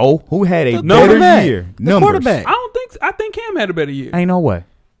 no. Who had a better year? The quarterback. I think Cam had a better year. Ain't no way.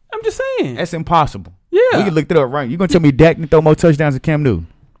 I'm just saying. That's impossible. Yeah. We can look that up right. You gonna tell me Dak can throw more touchdowns than Cam Newton?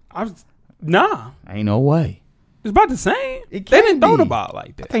 Nah. Ain't no way. It's about the same. It They didn't can throw be. the ball like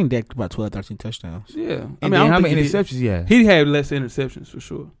I that. think Dak about 12, 13 touchdowns. Yeah. I mean, how many interceptions? interceptions he had? He'd have less interceptions for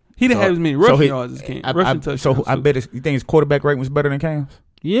sure. He didn't have as many rushing yards as Cam. Rushing touchdowns. So I too. bet you think his quarterback rating was better than Cam's?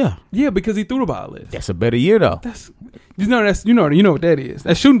 Yeah. Yeah, because he threw the ball less. That's a better year though. That's you know what that is.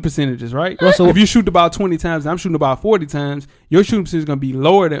 That's shooting percentages, right? Russell, if you shoot the ball 20 times and I'm shooting the ball 40 times, your shooting percentage is going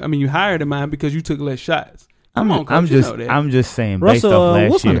to be higher than mine because you took less shots. Come on, coach, I'm just saying based Russell off last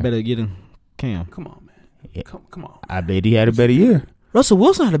Wilson year. had a better year than Cam. Come on, man. Yeah. Come on. I bet he had a better year. Russell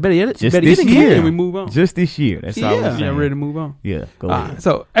Wilson had a better year. Just better this than year. Cam. Can we move on? Just this year. That's all I'm Yeah. saying. Yeah, ready to move on. Yeah, go All ahead. right,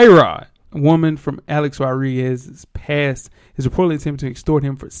 so A-Rod, a woman from Alex Rodriguez's past, is reportedly attempting to extort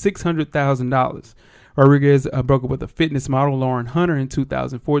him for $600,000. Rodriguez broke up with a fitness model, Lauren Hunter, in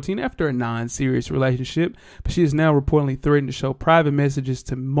 2014 after a non-serious relationship, but she is now reportedly threatened to show private messages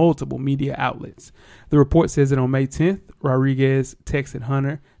to multiple media outlets. The report says that on May 10th, Rodriguez texted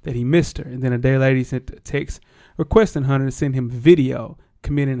Hunter that he missed her, and then a day later he sent a text requesting Hunter to send him video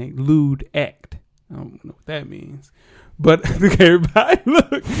committing a lewd act. I don't know what that means. But look, everybody,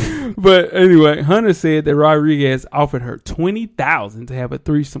 look. But anyway, Hunter said that Rodriguez offered her $20,000 to have a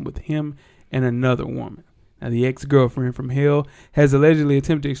threesome with him and another woman. Now, the ex-girlfriend from hell has allegedly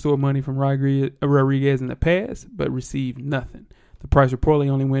attempted to extort money from Rodriguez in the past, but received nothing. The price reportedly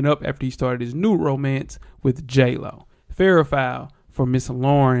only went up after he started his new romance with J-Lo. Fair or foul for Miss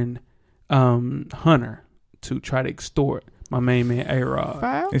Lauren Hunter to try to extort my main man A-Rod.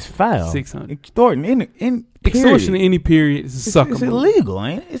 Foul? It's foul. 600. Extorting in Extortion in any period is a sucker it's move. illegal,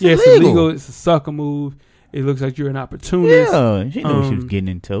 ain't it? It's It's illegal. illegal. It's a sucker move. It looks like you're an opportunist. Yeah, she knew what she was getting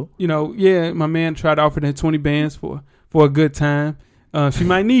into. You know, yeah, my man tried to offer that 20 bands for a good time. She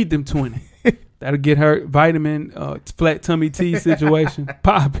might need them 20. That'll get her vitamin, flat tummy tea situation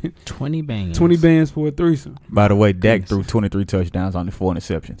popping. 20 bands. 20 bands for a threesome. By the way, Dak threw 23 touchdowns on the 4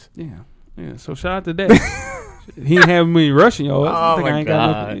 interceptions. Yeah. So shout out to that. He didn't have me rushing, y'all. Oh my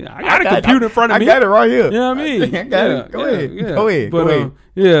God. I got a computer in front of me. I got it right here. You know what I mean? I got it. Go ahead. Yeah. Go ahead. But, Go ahead.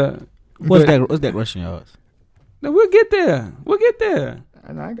 yeah. What's that rushing yards? No, we'll get there.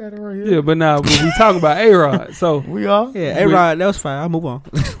 I got it right here. Yeah, but now we talking about A-Rod. So We are? Yeah, A-Rod, that was fine. I'll move on.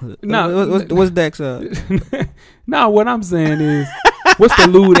 What's Dak's? now what I'm saying is, what's the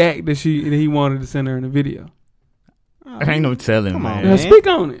lewd act that he wanted to send her in the video? I ain't no telling, Come on, man. Now man. speak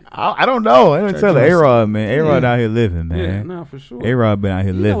on it. I don't know. I don't tell A-Rod, man. A-Rod out here living, Yeah, man. no, for sure. A-Rod been out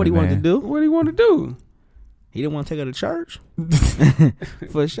here You living, know what he wanted to man. do? What do you want to do? He didn't want to take her to church.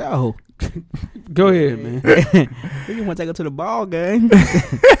 For sure. Go ahead, man. He didn't want to take her to the ball game.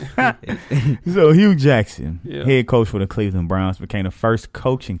 So Hugh Jackson, Yeah. head coach for the Cleveland Browns, became the first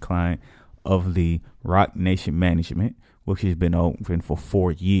coaching client of the Rock Nation Management, which has been open for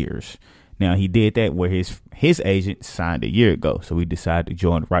 4 years. Now, he did that where his agent signed a year ago, so he decided to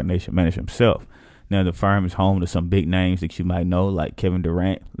join the Rock Nation Management himself. Now, the firm is home to some big names that you might know, like Kevin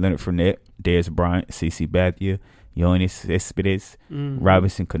Durant, Leonard Fournette, Dez Bryant, CeCe Bathia, Yoenis Cespedes,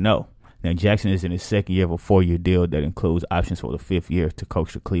 Robinson Cano. Now, Jackson is in his second year of a 4-year deal that includes options for the 5th year to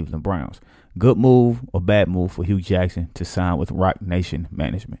coach the Cleveland Browns. Good move or bad move for Hugh Jackson to sign with Rock Nation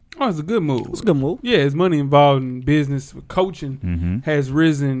Management? Oh, it's a good move. It's a good move. Yeah, his money involved in business. Coaching has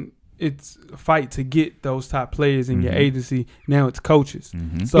risen. It's a fight to get those top players in your agency. Now it's coaches.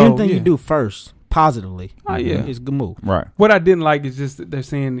 So Anything yeah. you do first, positively, yeah. it's a good move. Right. What I didn't like is just that they're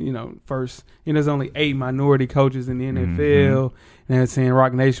saying, first, there's only 8 minority coaches in the NFL, and they're saying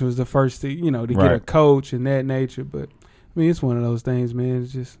Rock Nation was the first to, to get a coach and that nature. But I mean, it's one of those things, man.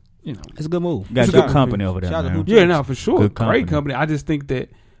 It's just, It's a good move. Got Shout good out- company over there, shout out to man. Hugh yeah, Jackson. no, for sure, Good great company. company. I just think that,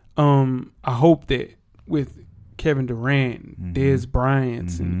 I hope that with Kevin Durant, Dez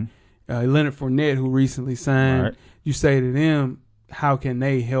Bryant, and Leonard Fournette, who recently signed, Right. you say to them, how can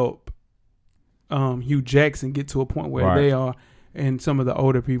they help Hugh Jackson get to a point where Right. they are in some of the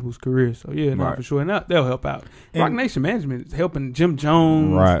older people's careers? So yeah, no, Right. for sure, and they'll help out. And- Rock Nation Management is helping Jim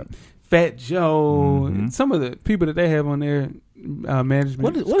Jones, Right. Fat Joe, and some of the people that they have on their management.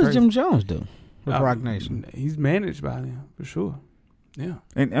 What is does crazy. Jim Jones do with Rock Nation? He's managed by them for sure. Yeah.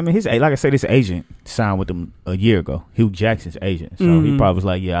 And I mean, like I said, his agent signed with him a year ago. Hugh Jackson's agent, so he probably was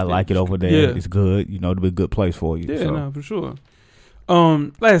like, "Yeah, I like it over there. Yeah. It's good. It'll be a good place for you." Yeah, so. no, for sure.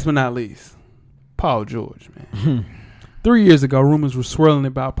 Last but not least, Paul George, man. 3 years ago, rumors were swirling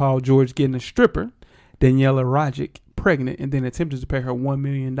about Paul George getting a stripper, Daniela Rogic, pregnant, and then attempted to pay her $1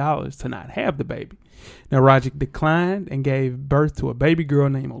 million to not have the baby. Now, Rogic declined and gave birth to a baby girl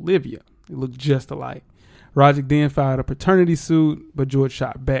named Olivia. It looked just alike. Rogic then filed a paternity suit, but George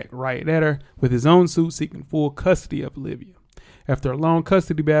shot back right at her with his own suit seeking full custody of Olivia. After a long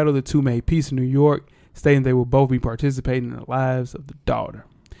custody battle, the two made peace in New York, stating they will both be participating in the lives of the daughter.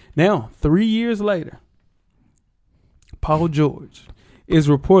 Now, 3 years later, Paul George, is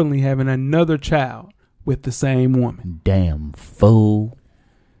reportedly having another child with the same woman. Damn fool.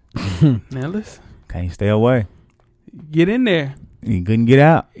 Now listen. Can't stay away. Get in there. He couldn't get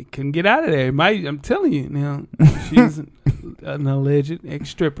out. He couldn't get out of there. I'm telling you now. She's an alleged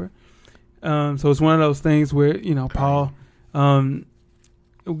ex-stripper. So it's one of those things where, Paul went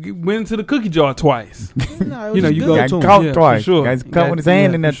into the cookie jar twice. You got caught twice. Sure. Got caught with his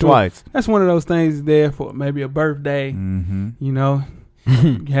hand in there twice. That's one of those things there for maybe a birthday. Mm-hmm. You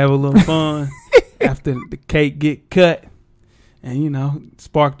have a little fun after the cake get cut, and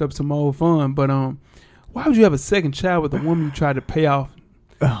sparked up some old fun. But why would you have a second child with a woman you tried to pay off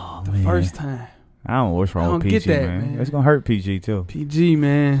the first time? I don't know what's wrong with PG, man. It's gonna hurt PG too. PG,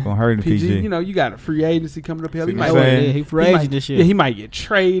 man. It's gonna hurt the PG. You got a free agency coming up here. He free agent this year. Yeah, he might get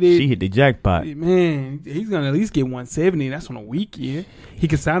traded. She hit the jackpot. Man, he's gonna at least get 170. That's on a weak year. He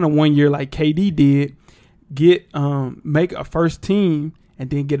could sign a 1 year like KD did. Get make a first team and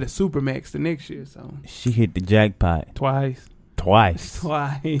then get a supermax the next year. So she hit the jackpot twice.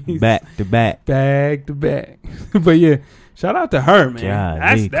 Back to back. But yeah, shout out to her,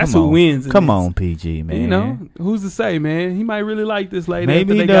 man. That's who wins. Come on, PG, man. Who's to say, man? He might really like this lady.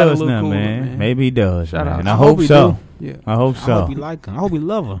 Maybe he does now, man. Maybe he does. Shout out. And I hope so. Yeah, I hope so. I hope he like her. I hope he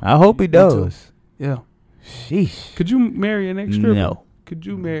love her. I hope he does. Yeah. Sheesh. Could you marry an ex-stripper? No. Could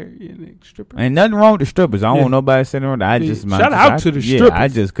you marry an ex-stripper? Ain't nothing wrong with the strippers. I don't want nobody sitting around. Shout out to the strippers. Yeah, I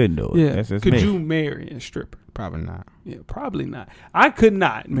just couldn't do it. Yeah. Could you marry a stripper? Probably not. Yeah, probably not. I could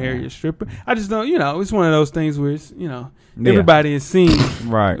not marry a stripper. I just don't. It's one of those things where it's everybody has seen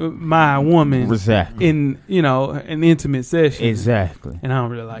my woman in an intimate session. Exactly. And I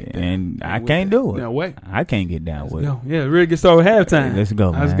don't really like that. And I can't do it. No way. I can't get down with it. Yeah, ready to get started with halftime. Let's go.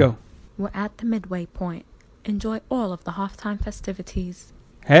 Let's go. We're at the midway point. Enjoy all of the halftime festivities.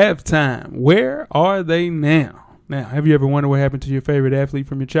 Halftime. Where are they now? Now, have you ever wondered what happened to your favorite athlete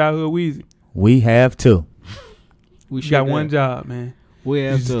from your childhood, Weezy? We have too. We got one job, man. We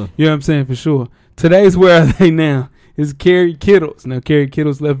have too. You know what I'm saying? For sure. Today's Where Are They Now is Kerry Kittles. Now, Kerry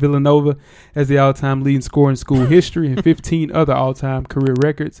Kittles left Villanova as the all-time leading scorer in school history and 15 other all-time career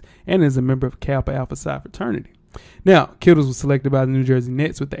records, and is a member of Kappa Alpha Psi fraternity. Now, Kittles was selected by the New Jersey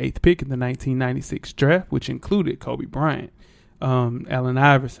Nets with the 8th pick in the 1996 draft, which included Kobe Bryant, Allen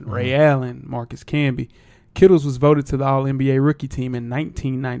Iverson, Ray Allen, Marcus Camby. Kittles was voted to the All-NBA rookie team in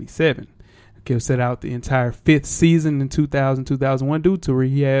 1997. Kittles set out the entire 5th season in 2000-2001 due to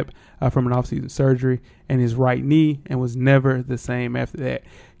rehab from an off-season surgery and his right knee, and was never the same after that.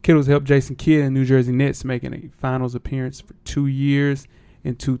 Kittles helped Jason Kidd and New Jersey Nets making a finals appearance for 2 years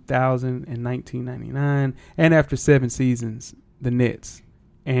in 2000 and 1999, and after 7 seasons, the Nets.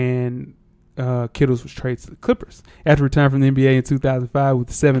 And Kittles was traded to the Clippers. After retiring from the NBA in 2005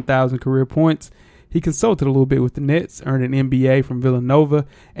 with 7,000 career points, he consulted a little bit with the Nets, earned an MBA from Villanova,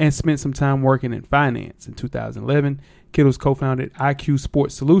 and spent some time working in finance. In 2011, Kittles co-founded IQ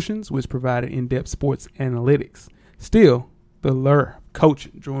Sports Solutions, which provided in-depth sports analytics. Still, the lure of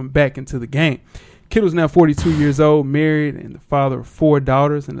coaching drew him back into the game. Kittles, now 42 years old, married, and the father of 4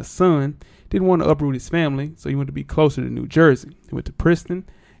 daughters and a son, didn't want to uproot his family, so he wanted to be closer to New Jersey. He went to Princeton,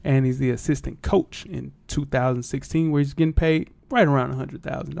 and he's the assistant coach in 2016, where he's getting paid right around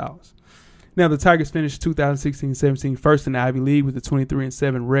 $100,000. Now, the Tigers finished 2016-17 first in the Ivy League with a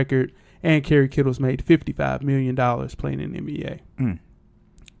 23-7 record, and Kerry Kittles made $55 million playing in the NBA.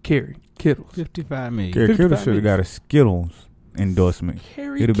 Kerry Kittles. $55 million. Kerry Kittles should have got a Skittles endorsement. It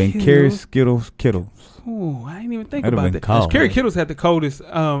would have been Kerry Skittles Kittles. Oh, I didn't even think That'd about that. Cold. Kerry Kittles had the coldest.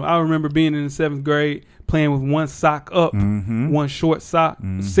 I remember being in the 7th grade playing with one sock up, one short sock.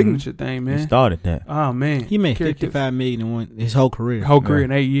 Signature thing, man. He started that. Oh, man. He made $55 million in his whole career.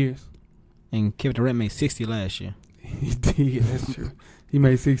 In 8 years. And Kevin Durant made 60 last year. He did. That's true. He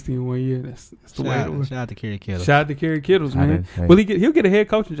made 60 in 1 year. That's the way it was. Shout out to Kerry Kittles. Shout out to Kerry Kittles, man. Well, he'll get a head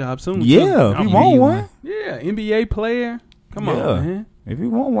coaching job soon. Yeah, if he want one. Yeah, NBA player. Come on, man. If he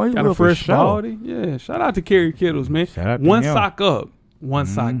want one, he's got a fresh quality. Yeah, shout out to Kerry Kittles, man. One sock up, one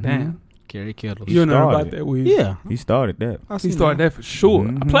sock down. Kerry Kittles. You know about that, Weezy? Yeah, he started that. He started that for sure.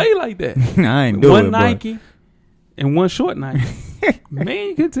 I played like that. I ain't doing it. One Nike and one short Nike. Man,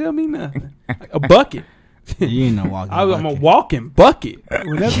 you couldn't tell me nothing. A bucket. You ain't no walking bucket. I'm a walking bucket.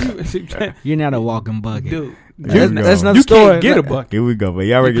 You're not a walking bucket. Dude. That's another you story. Can't get a bucket. Here we go, but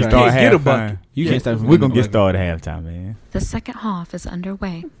y'all ready to start halftime? You can't start. We're gonna get started halftime, man. The second half is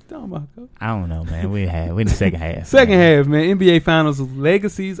underway. I don't know, man. We're in the second half. Second half, man. NBA Finals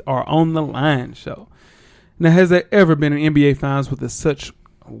Legacies are on the line show. Now, has there ever been an NBA Finals with such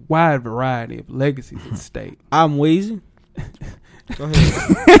a wide variety of legacies at stake? I'm Weezy. Go ahead.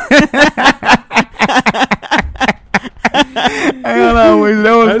 That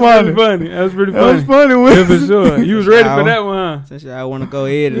was funny. That was pretty That funny. was funny. Yeah, for sure. You was ready for that one, huh? Since y'all want to go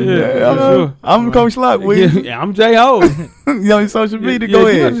ahead. Yeah, for sure. I'm Coach Lock. Yeah, I'm J-Ho. You on your social media? Go You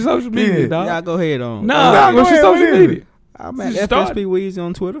ahead. got your social media, dog. Y'all go ahead on. Nah, what's your social media? I'm at You start. FSP Weezy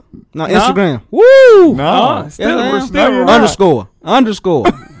on Twitter. No, Instagram. Woo! No. We're still you're wrong. Underscore.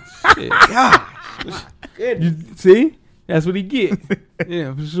 Shit. You see? That's what he get.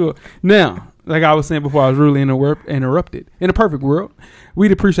 Yeah, for sure. Now, like I was saying before, I was really interrupted. In a perfect world,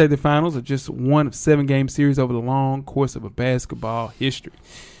 we'd appreciate the finals are just one of 7-game series over the long course of a basketball history.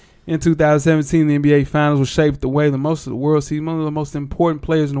 In 2017, the NBA Finals was shaped the way that most of the world sees one of the most important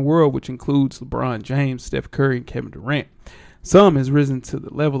players in the world, which includes LeBron James, Steph Curry, and Kevin Durant. Some has risen to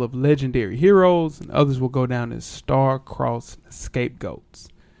the level of legendary heroes, and others will go down as star-crossed scapegoats.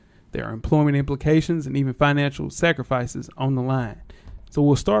 There are employment implications and even financial sacrifices on the line. So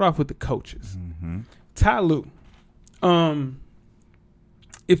we'll start off with the coaches. Mm-hmm. Ty Lue.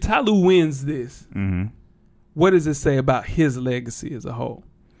 If Ty Lue wins this, what does it say about his legacy as a whole?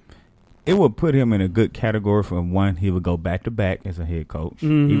 It would put him in a good category. For one, he would go back to back as a head coach,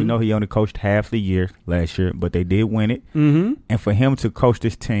 even though he only coached half the year last year, but they did win it. And for him to coach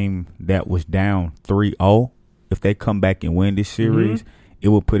this team that was down 3-0, if they come back and win this series, it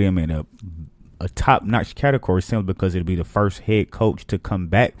will put him in a top-notch category simply because it'll be the first head coach to come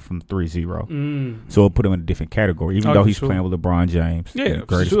back from 3-0. So it'll put him in a different category, even though he's playing with LeBron James, the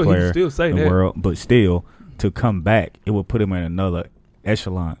greatest player in the world. But still, to come back, it will put him in another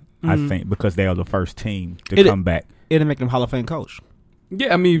echelon, I think, because they are the first team to come back. It'll make them Hall of Fame coach.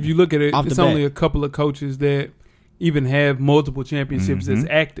 Yeah, I mean, if you look at it, it's only a couple of coaches that even have multiple championships that's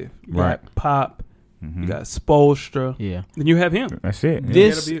active. You got Pop. You got Spoelstra. Yeah. Then you have him. That's it.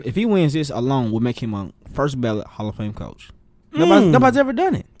 This, if he wins this alone, will make him a first ballot Hall of Fame coach. Nobody's ever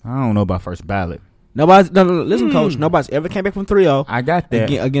done it. I don't know about first ballot. Listen, coach. Nobody's ever came back from 3-0. I got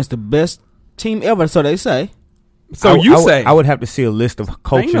that. Against the best team ever, so they say. So I would have to see a list of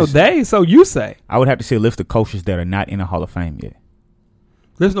coaches. Ain't no so you say. I would have to see a list of coaches that are not in the Hall of Fame yet.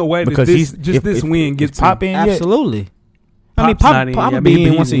 There's no way because that this win gets Pop in. Absolutely. I mean, Pop will be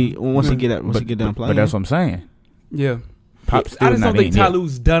in once he get done playing. But that's what I'm saying. Yeah. Pop's still I just don't think Ty yet.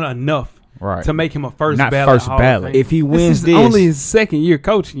 Lue's done enough to make him a first not ballot. First ballot. If he wins this, only his second year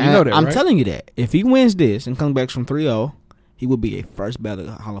coaching. You know that, I'm right? telling you that. If he wins this and comes back from 3-0, he will be a first ballot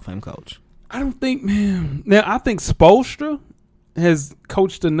Hall of Fame coach. I don't think, man. Now, I think Spoelstra has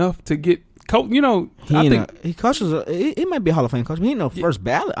coached enough to get he coaches. It might be a Hall of Fame coach, but he ain't no first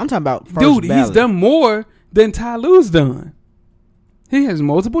ballot. I'm talking about first dude. ballot. He's done more than Ty Lue's done. He has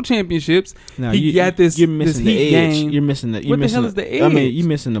multiple championships. Now, got this. You're missing this the heat edge. game. You're missing the. What the hell is the edge? I mean, you're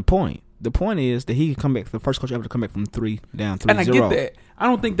missing the point. The point is that he can come back, the first coach ever to come back from 3 down 3-0. And I get that. I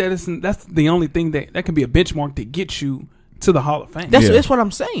don't think that's the only thing that can be a benchmark to get you to the Hall of Fame. That's what I'm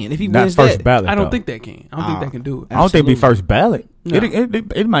saying. If he not wins first that, ballot, I don't though. think that can. I don't think that can do it. I don't think it'll be first ballot. No.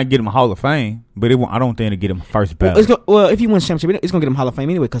 It might get him a Hall of Fame, but I don't think it'll get him first ballot. Well, if he wins championship, it's gonna get him Hall of Fame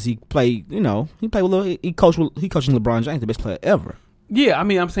anyway because he played. He played with he coaching LeBron James, the best player ever. Yeah, I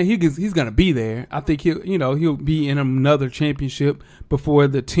mean, I'm saying he's gonna be there. I think he'll be in another championship before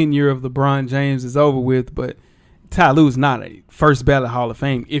the tenure of LeBron James is over with. But Ty Lue's not a first ballot Hall of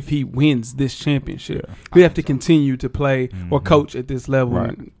Fame if he wins this championship. Yeah. We have to continue to play or coach at this level.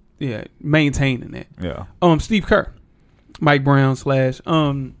 Right. And, maintaining that. Yeah. Steve Kerr, Mike Brown /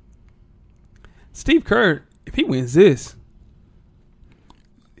 Steve Kerr. If he wins this,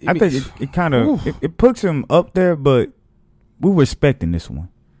 I think it kind of it puts him up there, but we were expecting this one.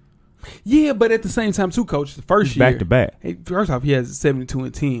 Yeah, but at the same time, too, coach. The first year, back to back. First off, he has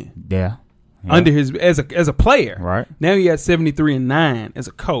 72-10. Yeah. Under his as a player, right? Now he has 73-9 as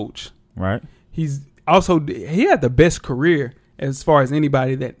a coach, right? He had the best career as far as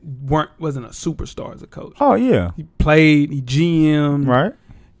anybody that wasn't a superstar as a coach. Oh yeah, he played, he GM'd, right?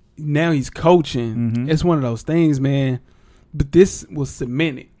 Now he's coaching. It's one of those things, man. But this was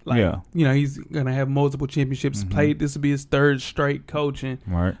cemented. He's gonna have multiple championships. Played. This will be his third straight coaching.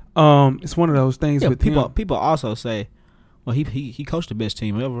 Right. It's one of those things. With people. him. People also say, well, he coached the best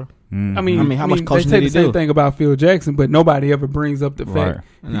team ever. I mean, how much coaching they did he say the same do? thing about Phil Jackson, but nobody ever brings up the fact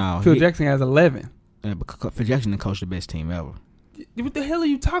Phil Jackson has 11. Yeah, but Phil Jackson didn't coach the best team ever. What the hell are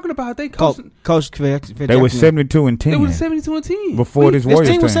you talking about? They coached. Coach Phil Jackson. They were 72-10. They were 72-10 before this Warriors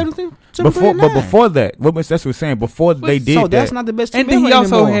team was 72-10. But before that, that's what we're saying. Before they did that, so that's not the best team. And then he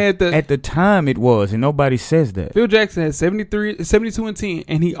also had at the time it was, and nobody says that. Phil Jackson had 72-10,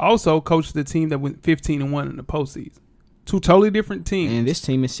 and he also coached the team that went 15-1 in the postseason Two totally different teams. And this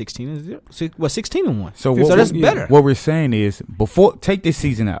team is 16-0. Well, 16-1. So that's better. What we're saying is, take this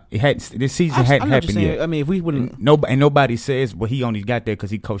season out. This season hadn't happened yet. I mean, if we wouldn't, nobody says, well, he only got there because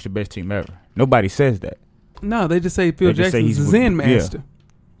he coached the best team ever. Nobody says that. No, they just say Phil Jackson is a Zen master.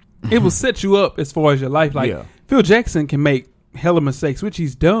 It will set you up as far as your life. Like Phil Jackson can make hella mistakes, which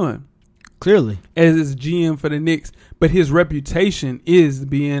he's done clearly as his GM for the Knicks. But his reputation is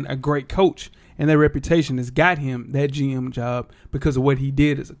being a great coach. And that reputation has got him that GM job because of what he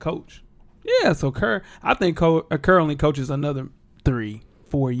did as a coach. Yeah, so Kerr, I think Kerr only coaches another 3-4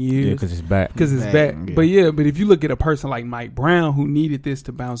 years. Yeah, because it's back. Yeah. But if you look at a person like Mike Brown who needed this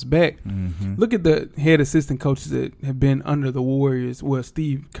to bounce back, look at the head assistant coaches that have been under the Warriors. Well,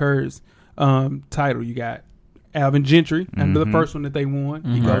 Steve Kerr's title. You got Alvin Gentry, under the first one that they won.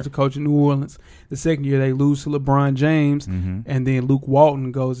 He goes to coach in New Orleans. The second year they lose to LeBron James, and then Luke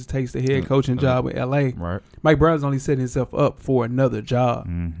Walton goes and takes the head coaching job with L.A. Right. Mike Brown's only setting himself up for another job.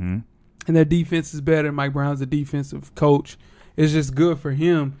 And their defense is better. Mike Brown's a defensive coach. It's just good for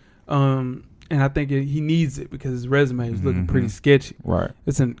him, and I think he needs it because his resume is looking pretty sketchy. Right.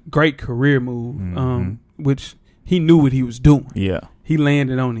 It's a great career move, which he knew what he was doing. Yeah. He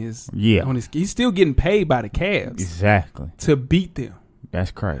landed on his. He's still getting paid by the Cavs. Exactly. To beat them.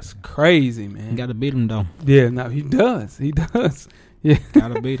 That's crazy. It's crazy, man. You got to beat them, though. Yeah, no, he does. He does. Yeah. Got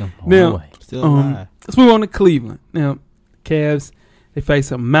to beat them. Now, still alive. Let's move on to Cleveland. Now, Cavs, they face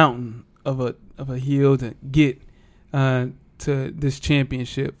a mountain of a hill to get to this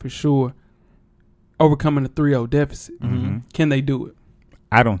championship for sure. Overcoming a 3-0 deficit. Can they do it?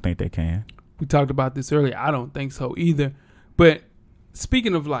 I don't think they can. We talked about this earlier. I don't think so either. But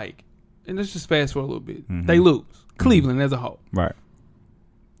speaking of and let's just fast forward a little bit. They lose. Cleveland as a whole. Right.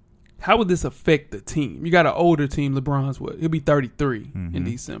 How would this affect the team? You got an older team. LeBron's he'll be 33 in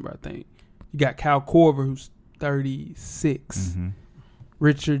December, I think. You got Kyle Korver, who's 36.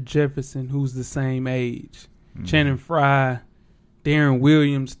 Richard Jefferson, who's the same age. Channing Frye, Darren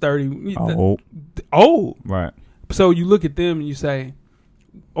Williams, 30. Old. Right. So you look at them and you say,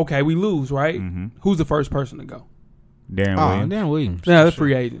 okay, we lose, right? Who's the first person to go? Darren Williams. Yeah, they're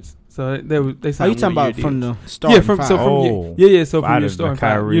free agents. So they signed. You talking about from the five? start? Yeah, from your starting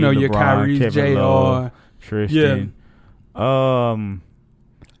five. You know, your LeBron, Kyrie, Kevin Love, Tristan. I'm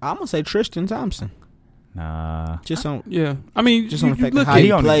gonna say Tristan Thompson. Nah. Just on. Yeah, I mean, just on the fact look how he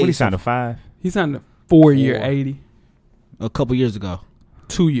plays. played. What he signed a 5? He signed a 4-year 80 a couple years ago.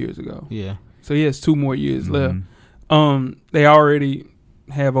 2 years ago. Yeah. So he has 2 more years left. They already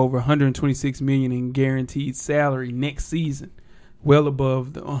have over $126 million in guaranteed salary next season, well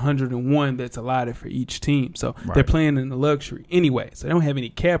above the 101 that's allotted for each team. So they're playing in the luxury anyway. So they don't have any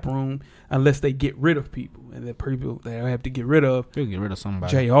cap room unless they get rid of people, and the people they have to get rid of. They'll get rid of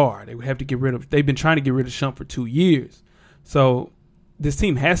somebody. JR. They would have to get rid of. They've been trying to get rid of Shump for 2 years. So this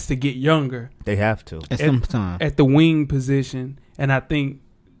team has to get younger. They have to at some time at the wing position, and I think.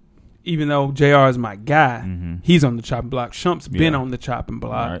 Even though JR is my guy, he's on the chopping block. Shump's been on the chopping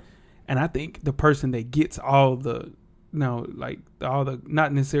block. And I think the person that gets all the, not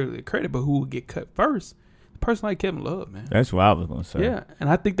necessarily the credit, but who will get cut first, the person like Kevin Love, man. That's what I was going to say. Yeah, and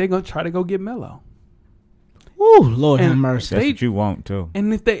I think they're going to try to go get Melo. Ooh, Lord have mercy. That's what you want, too.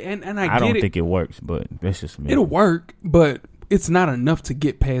 And if they, and I don't think it works, but that's just me. It'll work, but it's not enough to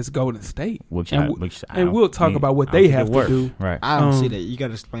get past Golden State. And we'll talk about what they have to do. Right. I don't see that. You got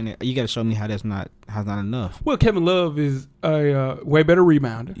to explain it. You got to show me how that's not enough. Well, Kevin Love is a way better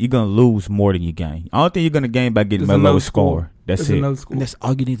rebounder. You're going to lose more than you gain. I don't think you're going to gain by getting Melo to score. That's it. And that's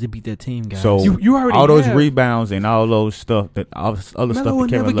all you need to beat that team, guys. So you already all those rebounds and all those stuff, all the other stuff that Kevin Love doing. Melo will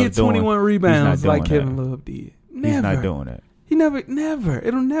never get 21 rebounds like Kevin Love did. Never. He's not doing that. He never.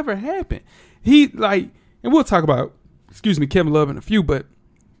 It'll never happen. And we'll talk about Kevin Love in a few, but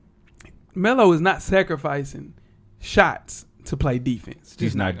Melo is not sacrificing shots to play defense.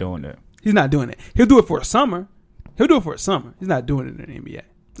 He's not doing that. He's not doing it. He'll do it for a summer. He's not doing it in the NBA.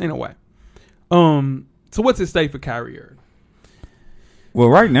 Ain't no way. So what's at stake for Kyrie Irving? Well,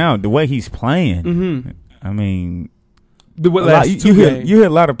 right now, the way he's playing, I mean, you hear a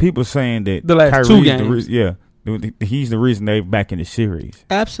lot of people saying that the last Kyrie's 2 games. He's the reason they're back in the series.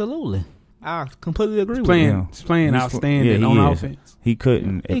 Absolutely. I completely agree with you. He's playing outstanding on offense. He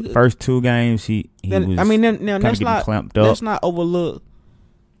couldn't. At the first 2 games, he was clamped up. Let's not overlook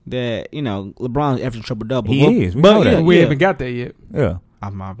that, LeBron's after triple-double. He is. We haven't got there yet. Yeah.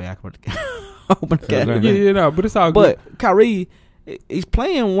 I'm my back. But it's all good. But Kyrie, he's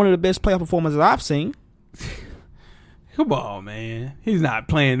playing one of the best playoff performances I've seen. Come on, man. He's not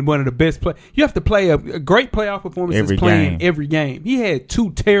playing one of the best play. You have to play a great playoff performance every game. He had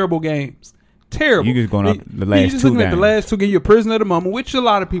 2 terrible games Terrible. You just going up the last You're just two looking at the games. last two games. You're a prisoner of the moment, which a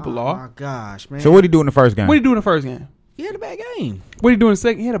lot of people Oh are. my gosh, man. So what did he do in the first game? What did he do in the first game? He had a bad game. What did he do in the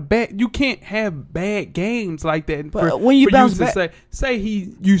second? He had a bad. You can't have bad games like that. But when you bounce to back, say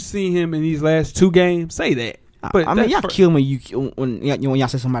you see him in these last two games, say that. But I mean, y'all kill me when y'all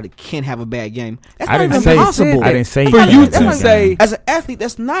say somebody can't have a bad game. That's I not didn't even say possible. I didn't say For he you had a to bad say- game. As an athlete,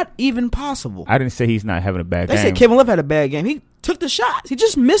 that's not even possible. I didn't say he's not having a bad They game. said Kevin Love had a bad game. He took the shots. He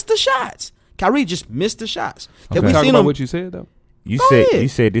just missed the shots. Kyrie just missed the shots. That Okay. we Talk seen about him. what you said though. You Go said ahead. you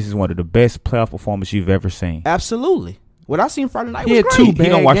said this is one of the best playoff performances you've ever seen. Absolutely. What I seen Friday night He was had great. two He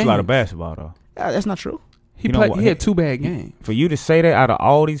don't bad watch a lot of games. basketball though. That's not true. He You know played. what? He had two bad games. For you to say that out of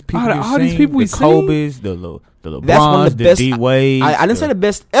all these people, Out of you've all these seen, people the we've seen? Kobe's, the LeBrons, That's one of the the best. D Wade. I didn't say the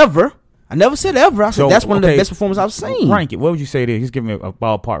best ever. I never said ever. I said that's one of the best performances I've seen. Rank it. What would you say? Just give me a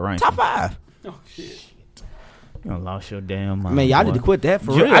ballpark rank. Top 5. Oh shit! You done lost your damn mind. Man, y'all boy. need to quit that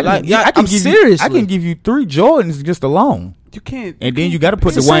for Yo, real. I Like, can I'm give serious. I can give you 3 Jordans just alone, You can't. and then you got to put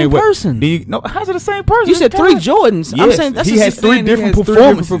It's the the same Wayne Wade- person. Then you, no, how's it the same person? You said It's 3 God. Jordans. I'm Yes, saying that's he the has same- 3 different He has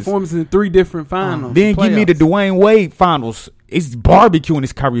performances. performances in 3 different finals. Then give me the playoffs. Dwayne Wade finals. It's barbecue in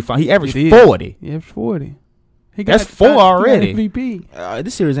his Kyrie final. He averaged He did. 40. He averaged 40. He That's got 4 he got already. MVP.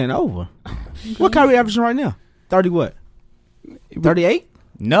 This series ain't over. What Kyrie averaging right now? 30 what? 38?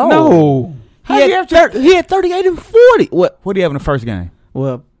 No. He had 38 and 40. What? What do you have in the first game?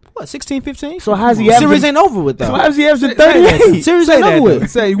 Well, what? 16, 15? So how's he Series averaging? ain't over with though. So how's he averaging Say that. 38? Series Say ain't that, over though. with.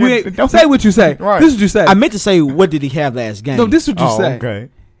 Say Don't- say what you say. Right. This is what you say. I meant to say, what did he have last game? No, this is what you Oh, say. okay.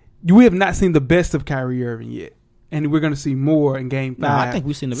 We have not seen the best of Kyrie Irving yet, and we're going to see more in Game 5. Nah, I think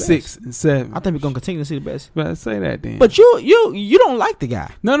we've seen the best. 6 and 7. I think we're gonna continue to see the best. But say that then. But you don't like the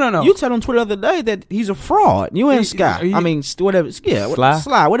guy. no. You said on Twitter the other day that he's a fraud. You and Scott. he- I mean, whatever. Yeah,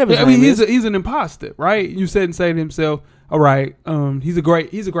 Sly? whatever. Yeah, His I mean, name is. he's an imposter, right? You said and say to himself, all right, he's a great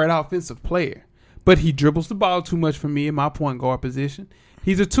offensive player, but he dribbles the ball too much for me in my point guard position.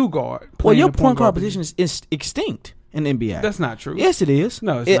 He's a 2 guard. Well, playing your the point guard position is extinct in the NBA. That's not true. Yes, it is.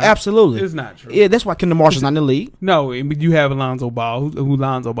 No, it's It not. absolutely. It's not true. Yeah, that's why Kendall Marshall's not in the league. No, I mean, you have Alonzo Ball. Who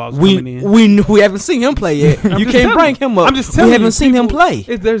Alonzo Ball's coming in? We haven't seen him play yet. I'm You just can't telling bring you. him up. I'm just telling we you. haven't seen him play.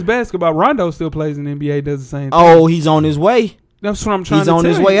 If there's basketball, Rondo still plays in the NBA. Does the same thing. Oh, he's on his way. That's what I'm trying He's to on tell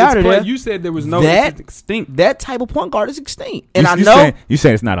his you. way It's out of there. You said there was no That- extinct. That type of point guard is extinct, and I You know.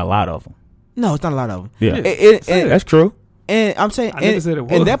 saying it's not a lot of them. No, it's not a lot of them. Yeah, And that's true. And I'm saying, I never said it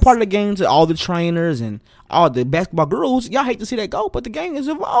was. and that part of the game to all the trainers and all the basketball gurus, y'all hate to see that go, but the game has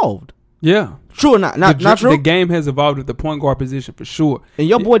evolved. Yeah. True or not? Not true. The game has evolved at the point guard position for sure. And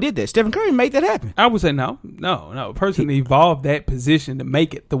your boy did that. Stephen Curry made that happen. I would say no. A person evolved that position to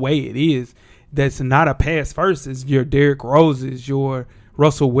make it the way it is. That's not a pass first. Is your Derrick Roses, your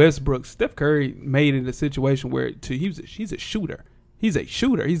Russell Westbrook. Steph Curry made it a situation where he's a shooter. He's a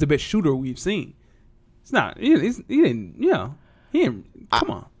shooter. He's the best shooter we've seen. It's not. He didn't. Come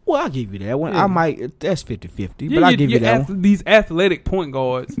on. Well, I'll give you that one. Yeah. I might. That's 50-50, but I'll give you that one. These athletic point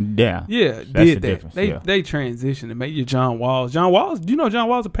guards. Yeah, Yeah, That's did the that. difference, They yeah. they transitioned and made you John Walls. John Walls. Do you know John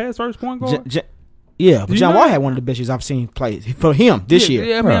Walls a pass first point guard? Yeah, but Do you John know Wall that? had one of the best years I've seen play for him this year.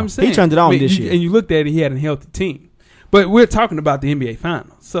 Yeah, I mean, I'm saying He turned it on this year. And you looked at it, he had a healthy team. But we're talking about the NBA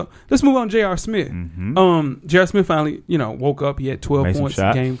Finals. So let's move on to J.R. Smith. Mm-hmm. J.R. Smith finally, woke up. He had 12 Made some points in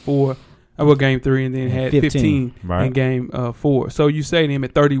shots. game 4. Game 3, and then had 15 Right. in game 4. So you say to him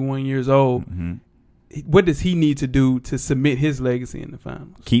at 31 years old, what does he need to do to submit his legacy in the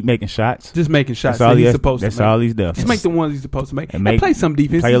finals? Keep making shots. Just making shots That's all that he's has- supposed That's to make. all he's there. Just make the ones he's supposed to make. And And play some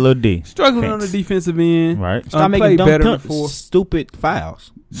defense. Play a little D. Struggling on the Defense. defensive end. Right. Stop play making better dumb, than before. stupid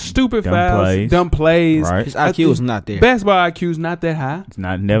fouls. Stupid Dumb fouls, plays. dumb plays. Right. His I IQ think is not there. Basketball IQ is not that high. It's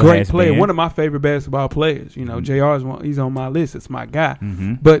not never Great has player. been. One of my favorite basketball players. JR is one. He's on my list. It's my guy.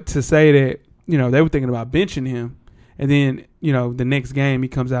 Mhm. But to say that they were thinking about benching him, and then the next game he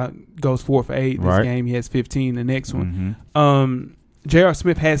comes out, goes 4 for 8. This Right. game he has 15. The next one, Mhm. J.R.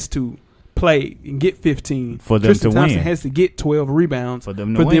 Smith has to play and get 15 For them Tristan to Thompson win. has to get 12 rebounds For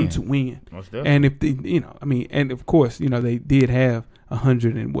them to win. Most definitely. And if and of course, they did have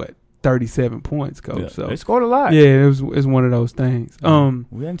 137 points, coach. Yeah, So they scored a lot. yeah, it's one of those things.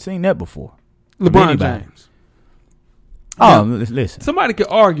 We hadn't seen that before. LeBron anybody. James. Oh, Now, listen. somebody could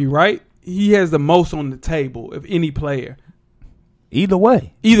argue, right? He has the most on the table of any player. Either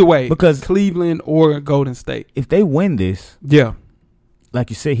way, Either way, Because- Cleveland or Golden State. if they win this, Yeah. like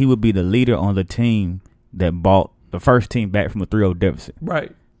you said, he would be the leader on the team that bought the first team back from a 3-0 deficit.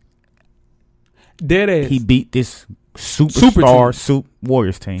 Right. Dead ass. He beat this Super superstar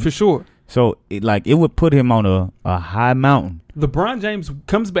Warriors team. for sure. So it would put him on a high mountain. LeBron James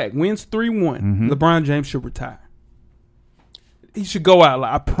comes back, wins 3-1. Mhm. LeBron James should retire. he should go out.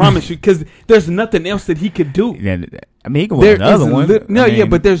 Like, I promise you, because there's nothing else that he could do. Yeah, I mean, he can win another one.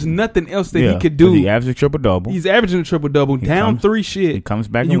 But there's nothing else that he could do. He averages a triple-double. He's averaging a triple-double. Down 3 shit. He comes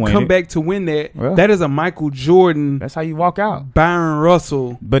back and you win come it. back to win that. Well, that is a Michael Jordan. That's how you walk out. Byron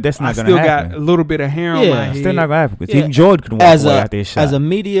Russell. But that's not going to to happen. I happen. still got a little bit of hair on my head. Still not going to happen. Because even Jordan can walk away out there shot. As a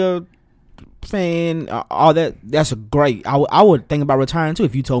media fan, all that, that's a great. I would think about retiring too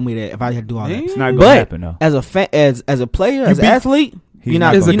if you told me that, if I had to do all that. It's not going to happen, though. As a fan, as a player, as an athlete, you're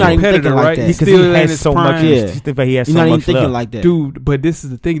not even thinking like that. Because he has so much. He has so much. You're not even thinking like that, dude. But this is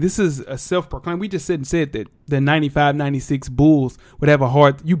the thing. This is a self-proclaimed. We just said that the 95-96 Bulls would have a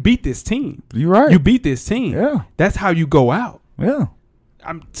hard. You beat this team. You're right. You beat this team. Yeah. That's how you go out. Yeah.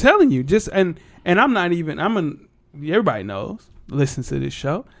 I'm telling you. And I'm not even. Everybody knows. Listen to this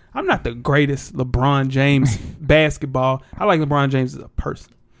show. I'm not the greatest LeBron James basketball. I like LeBron James as a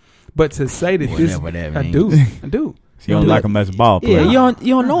person. But to say that I do. So you don't like him as a ball player? Yeah,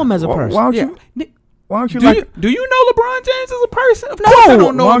 you don't know him as a person. Why don't you do you know LeBron James as a person? Of No, course I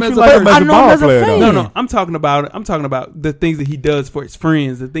don't know him as a person. I know him as a fan. No. I'm talking about the things that he does for his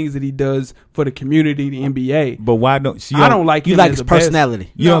friends, the things that he does for the community, the NBA. But why don't I don't like him? You like his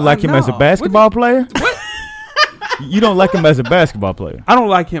personality. You don't like him as a basketball player? What? You don't like him as a basketball player? I don't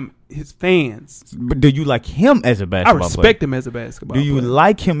like him. His fans. But do you like him as a basketball player? I respect him as a basketball player. Do you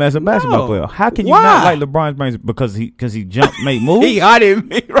like him as a basketball player? How can you not like LeBron James because he jumped, made moves? He outed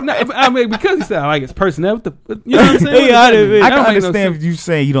me. Right? No, I mean, because he said I like his personality. You know what I'm saying? He outed me. I can understand if you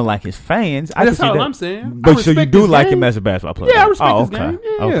saying you don't like his fans. That's all I'm saying. But so you do like him as a basketball player? Yeah, I respect his game.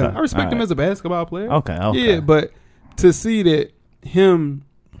 Yeah, I respect him as a basketball player. Okay. Yeah, but to see that him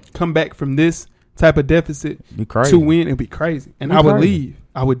come back from this type of deficit to win, it'd be crazy. And I would leave.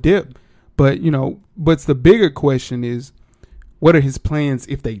 I would dip. But, but the bigger question is, what are his plans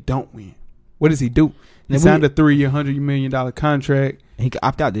if they don't win? What does he do? He signed a 3-year, $100 million contract. He can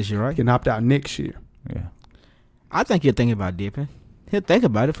opt out this year, right? He can opt out next year. Yeah. I think he'll think about dipping. He'll think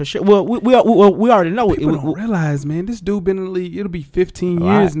about it for sure. Well, we already know. People don't realize, man, this dude been in the league. It'll be 15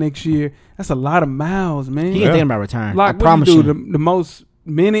 years next year. That's a lot of miles, man. He ain't thinking about retiring. Like, I promise you. The most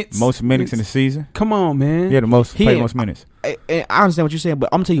minutes. Most minutes in the season? Come on, man. Yeah, most minutes. I understand what you're saying, but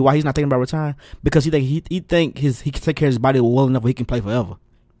I'm gonna tell you why he's not thinking about retiring. Because he think he can take care of his body well enough where he can play forever.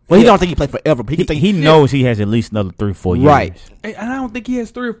 Well, he don't think he play forever, but he knows he has at least another 3-4 years. Right. And I don't think he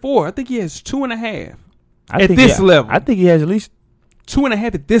has 3 or 4. I think he has 2.5 at this level. I think he has at least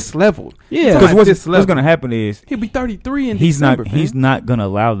 2.5 at this level. Yeah, because what's going to happen is he'll be 33 in December. He's not going to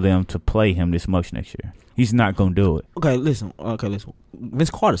allow them to play him this much next year. He's not going to do it. Okay, listen.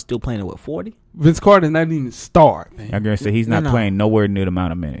 Vince Carter's still playing at what, 40? Vince Carter's not even start, man. I'm going to say he's not playing nowhere near the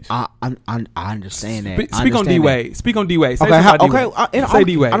amount of minutes. I understand that. Speak on D-Wade. Speak on D-Wade. Say D-Wade.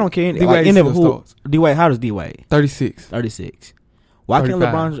 I don't care. D-Wade, how does D-Wade? 36. Why can't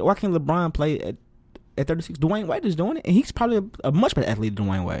LeBron play at 36? Dwayne Wade is doing it, and he's probably a much better athlete than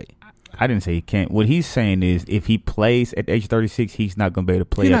Dwayne Wade. I didn't say he can't. What he's saying is if he plays at age 36, he's not going to be able to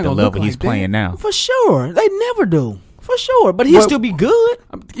play at the level he's playing now. For sure. They never do. For sure. But he'll still be good.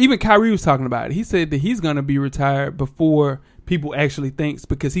 Even Kyrie was talking about it. He said that he's going to be retired before people actually thinks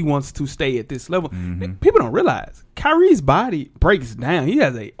because he wants to stay at this level. Mm-hmm. People don't realize Kyrie's body breaks down. He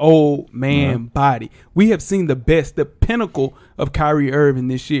has an old man body. We have seen the pinnacle of Kyrie Irving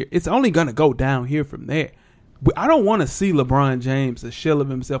this year. It's only going to go down here from there. I don't want to see LeBron James a shell of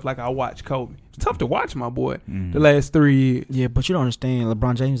himself like I watched Kobe. It's tough to watch, my boy, the last 3 years. Yeah, but you don't understand.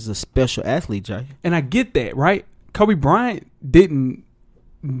 LeBron James is a special athlete, Jay. And I get that, right? Kobe Bryant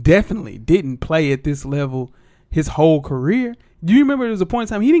definitely didn't play at this level his whole career. Do you remember there was a point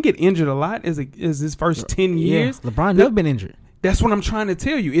in time he didn't get injured a lot as his first 10 years? Yeah, LeBron never been injured. That's what I'm trying to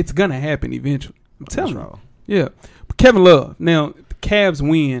tell you. It's going to happen eventually. I'm telling you. Yeah. But Kevin Love, now, Cavs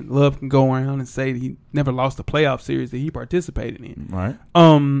win, Love can go around and say that he never lost a playoff series that he participated in. Right.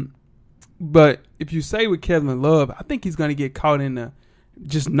 But if you say with Kevin Love, I think he's going to get caught in the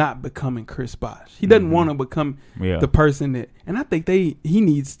just not becoming Chris Bosh. He doesn't want to become the person that, and I think he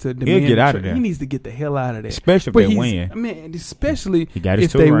needs to demand. He'll get out of there. He needs to get the hell out of there, especially if they win. Man, especially he got his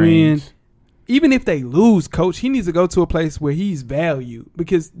if they rings. win. Even if they lose, coach, he needs to go to a place where he's valued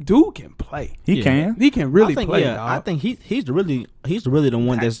because dude can play. He can really play. Dog. I think he's really the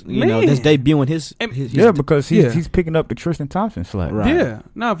one that's that's debuting his because he's picking up the Tristan Thompson slack. Right. Yeah,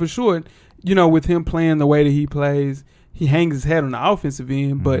 no, for sure. With him playing the way that he plays, he hangs his head on the offensive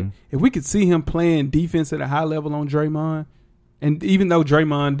end. But if we could see him playing defense at a high level on Draymond, and even though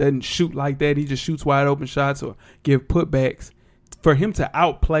Draymond doesn't shoot like that, he just shoots wide open shots or give putbacks. For him to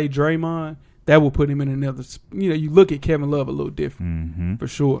outplay Draymond, that will put him in another. You look at Kevin Love a little different for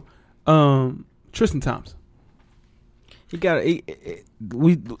sure. Tristan Thompson. He got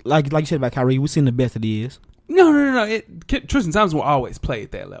we like you said about Kyrie. We seen the best that he is. No. Tristan Thompson will always play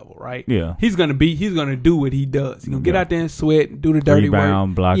at that level, right? Yeah. He's gonna do what he does. He's gonna get out there and sweat and do the dirty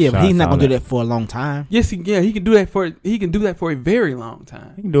Rebound, work. block Yeah, shots, but he's not all gonna do that that for a long time. Yes, he can do that for a very long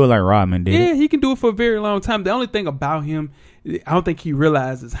time. He can do it like Rodman did. Yeah, he can do it for a very long time. The only thing about him, I don't think he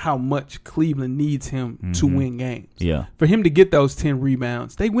realizes how much Cleveland needs him to win games. Yeah. For him to get those 10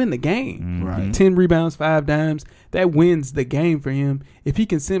 rebounds, they win the game. Right. 10 rebounds, 5 dimes, that wins the game for him. If he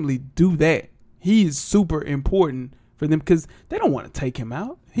can simply do that, he is super important for them because they don't want to take him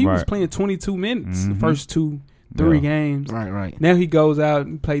out. He was playing 22 minutes the first 3 games. Right. Now he goes out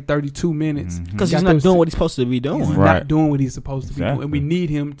and played 32 minutes. Because he's not doing what he's supposed to be doing. He's not doing what he's supposed to be doing. And we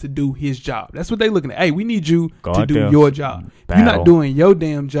need him to do his job. That's what they're looking at. Hey, we need you to do your job. You're not doing your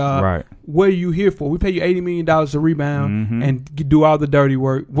damn job. Right. What are you here for? We pay you $80 million to rebound and do all the dirty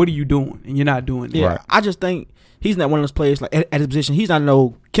work. What are you doing? And you're not doing it. Yeah, I just think he's not one of those players like at his position. He's not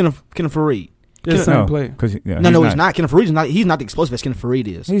no Kenneth Faried. They're the same player. He's not. Kenneth Faried he's not the explosive as Kenneth Faried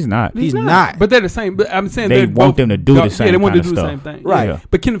is. He's not. He's not. But they're the same. But I'm saying they want them to do the same. Yeah, they want kind to do of the stuff. same thing. Right. Yeah.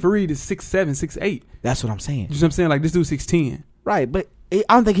 But Kenneth Faried is 6'7", 6'8". That's what I'm saying. You know what I'm saying? Like this dude's 6'10". Right, but I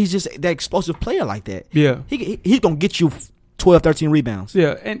don't think he's just that explosive player like that. Yeah. He's going to get you 12, 13 rebounds.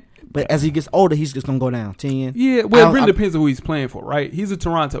 Yeah. But as he gets older, he's just going to go down 10. Yeah, well, it really depends on who he's playing for, right? He's a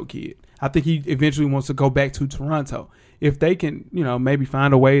Toronto kid. I think he eventually wants to go back to Toronto. If they can, maybe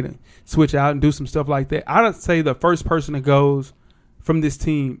find a way to switch out and do some stuff like that, I'd say the first person that goes from this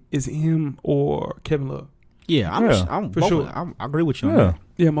team is him or Kevin Love. Yeah, I'm for sure. I agree with you on that.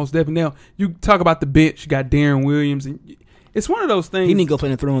 Yeah, most definitely. Now, you talk about the bench, you got Darren Williams, and it's one of those things. He need to go play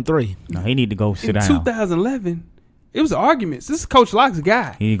in 3-on-3. No, he need to go sit down. In 2011, it was arguments. This is Coach Locke's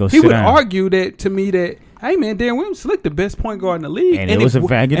guy. He would argue that to me that, hey man, Darren Williams selected the best point guard in the league, and it was a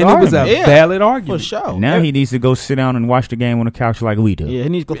valid argument. It was a valid argument for sure. Now he needs to go sit down and watch the game on the couch like we do. Yeah, he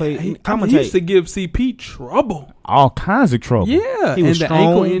needs to go play. He used to give CP trouble, all kinds of trouble. Yeah, he was the strong.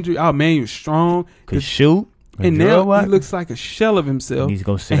 Ankle injury. Oh man, he was strong. Could shoot. And now he looks like a shell of himself. He needs to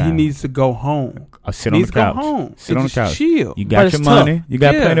go sit down. He needs to go home. Or sit on the couch. Go home. Sit on the couch. Chill. You got your money. Tough. You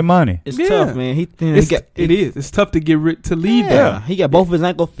got plenty of money. It's tough, man. It is. It's tough to to leave that. He got both of his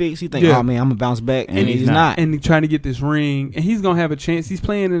ankle fixed. He think, oh man, I'm gonna bounce back, and he's not. And he's trying to get this ring, and he's gonna have a chance. He's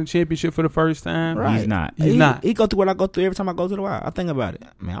playing in the championship for the first time. Right. He's not. He's not. He go through what I go through every time I go to the wild. I think about it,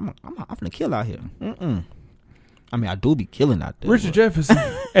 man. I'm gonna kill out here. I mean, I do be killing out there. Richard Jefferson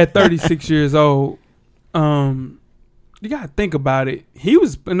at 36 years old. You gotta think about it. He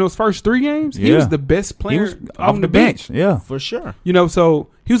was in those first 3 games. He was the best player off the bench. Yeah, for sure. So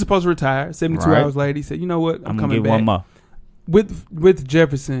he was supposed to retire. 72 hours later, he said, "You know what? I'm coming back." One more. With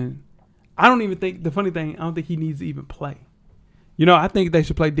Jefferson, I don't even think. The funny thing, I don't think he needs to even play. I think they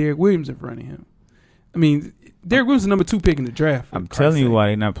should play Derek Williams in front of him. I mean, Derek Williams is the number 2 pick in the draft. I'm telling you why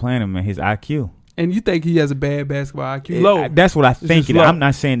they're not playing him, man. His IQ. And you think he has a bad basketball IQ? Low. That's what I think. I'm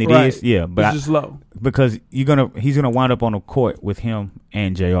not saying it is. Yeah, but it's just low because he's gonna wind up on the court with him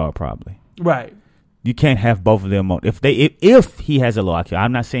and JR probably. Right. You can't have both of them on. If he has a low IQ,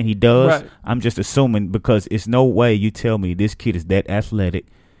 I'm not saying he does. Right. I'm just assuming because it's no way you tell me this kid is that athletic,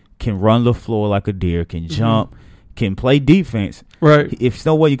 can run the floor like a deer, can jump, can play defense. Right. If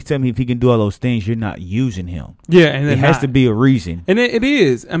no way you can tell me if he can do all those things, you're not using him. Yeah, and it has to be a reason. And it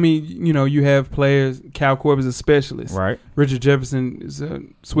is. I mean, you have players. Cal Korver is a specialist. Right. Richard Jefferson is a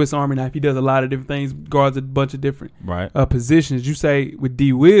Swiss Army knife. He does a lot of different things, guards a bunch of different positions. You say with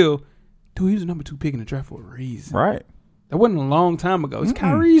D. Will, dude, he was the number 2 pick in the draft for a reason. Right. That wasn't a long time ago. It's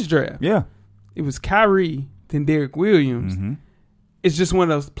Kyrie's draft. Yeah. It was Kyrie, then Derek Williams. It's just one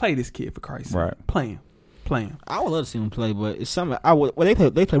of those, play this kid for Christ's sake. Right. Play him. I would love to see him play, but it's something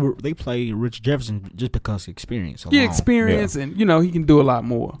they play Richard Jefferson just because of experience. Yeah, experience, and he can do a lot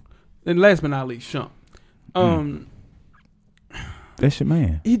more. And last but not least, Shump. That's your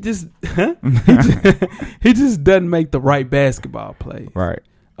man. He just he just doesn't make the right basketball plays. Right.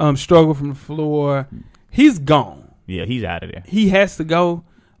 Struggle from the floor. He's gone. Yeah, he's out of there. He has to go.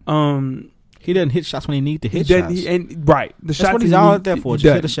 He doesn't hit shots when he needs to hit shots. The That's shots what he's all out there for.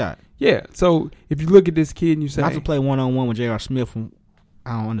 Just hit a shot. Yeah. So if you look at this kid and you say, I have to play 1-on-1 with J.R. Smith.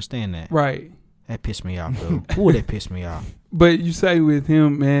 I don't understand that. Right. That pissed me off, dude. Ooh, that pissed me off. But you say with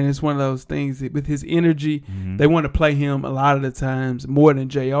him, man, it's one of those things that with his energy, they want to play him a lot of the times more than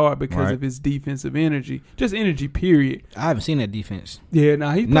JR because of his defensive energy. Just energy, period. I haven't seen that defense.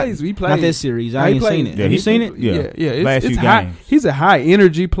 Yeah, he plays. Not this series. I ain't seen it. Yeah, Have you seen it? Yeah. Last few high. games. He's a high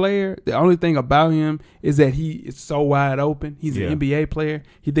energy player. The only thing about him is that he is so wide open. He's an NBA player.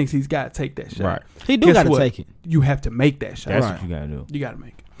 He thinks he's got to take that shot. Right. He do got to take it. You have to make that shot. That's what you got to do. You got to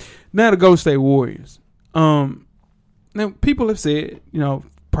make it. Now the Golden State Warriors. now people have said,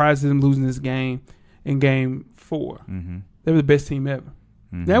 prior to them losing this game in Game 4, they were the best team ever.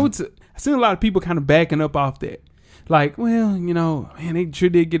 I seen a lot of people kind of backing up off that. Like, well, man, they sure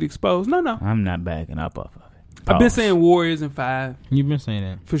did get exposed. No. I'm not backing up off of it. I've been saying Warriors in 5. You've been saying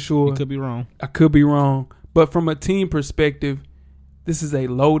that. For sure. You could be wrong. I could be wrong. But from a team perspective, this is a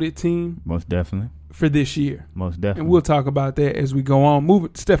loaded team. Most definitely. For this year. Most definitely. And we'll talk about that as we go on. Move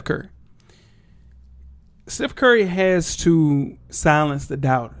it. Steph Curry. Steph Curry has to silence the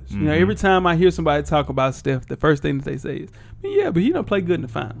doubters. Every time I hear somebody talk about Steph, the first thing that they say is, but he don't play good in the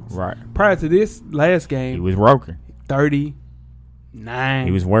finals. Right. Prior to this last game, he was working. 39.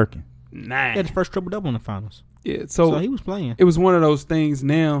 He was working. 9. He had his first triple-double in the finals. Yeah, so he was playing. It was one of those things.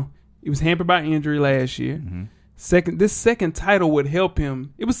 Now, he was hampered by injury last year. This second title would help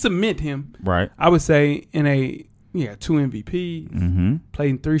him. It would cement him. Right. I would say in 2 MVPs, played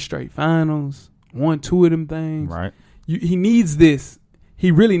in 3 straight finals, won 2 of them things. Right. He needs this. He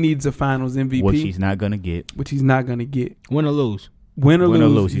really needs a finals MVP. Which he's not going to get. Win or lose.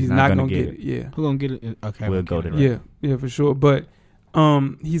 He's not going to get it. Yeah. Who's going to get it? Okay. We'll go to that. Yeah, for sure. But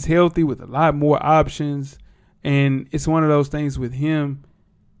he's healthy with a lot more options. And it's one of those things with him.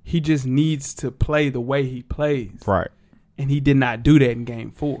 He just needs to play the way he plays. Right. And he did not do that in Game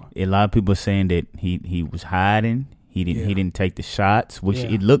 4. A lot of people are saying that he was hiding. He didn't take the shots, which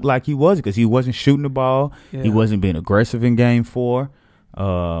it looked like he was because he wasn't shooting the ball. Yeah. He wasn't being aggressive in Game 4,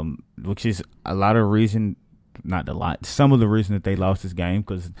 which is a lot of reason, not a lot, some of the reason that they lost this game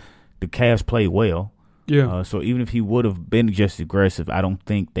because the Cavs played well. Yeah. So even if he would have been just aggressive, I don't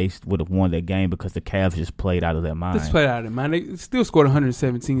think they would have won that game because the Cavs just played out of their mind. Just played out of their mind. They still scored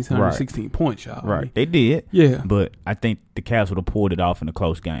 116 points, y'all. Right. They did. Yeah. But I think the Cavs would have pulled it off in a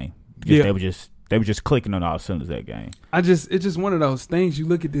close game. They were just clicking on all cylinders that game. It's just one of those things. You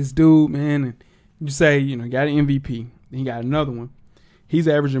look at this dude, man, and you say, got an MVP. Then he got another one. He's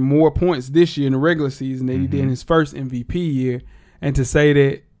averaging more points this year in the regular season than he did in his first MVP year. And to say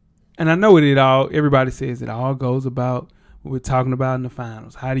that, and I know everybody says it all goes about what we're talking about in the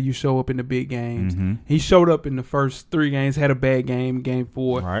finals. How do you show up in the big games? He showed up in the first 3 games, had a bad game, Game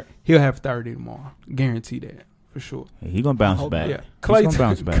 4. Right. He'll have 30 tomorrow. Guarantee that. For sure. He's going to bounce back. Yeah. He's going to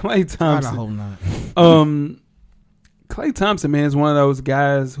bounce back. Klay Thompson. I hope not. Klay Thompson, man, is one of those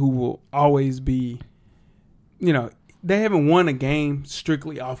guys who will always be, they haven't won a game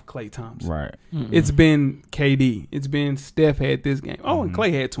strictly off Klay Thompson. Right. It's been KD. It's been Steph had this game. Oh, and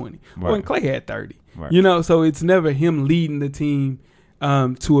Klay had 20. Right. Oh, and Klay had 30. Right. So it's never him leading the team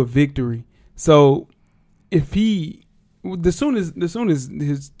to a victory. So if as soon as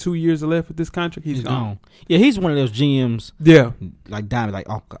his 2 years are left with this contract, he's gone. Yeah, he's one of those GMs. Yeah, like diamond, like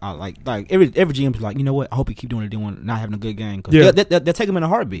every GM's like, you know what? I hope he keep doing it, not having a good game. Cause they'll take him in a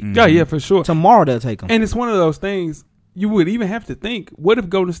heartbeat. Yeah, for sure. Tomorrow they'll take him. And it's one of those things you would even have to think: what if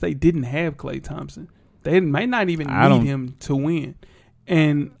Golden State didn't have Klay Thompson? They might not even need him to win.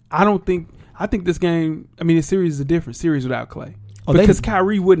 And I think this game. I mean, this series is a different series without Klay because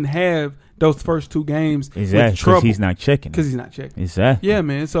Kyrie wouldn't have those first 2 games with trouble. Because he's not checking. Exactly. Yeah,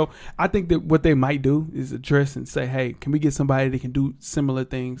 man. So I think that what they might do is address and say, hey, can we get somebody that can do similar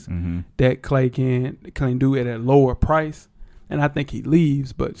things that Klay can do at a lower price? And I think he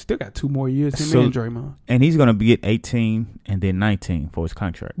leaves, but still got 2 more years, him and Draymond. And he's going to get 18 and then 19 for his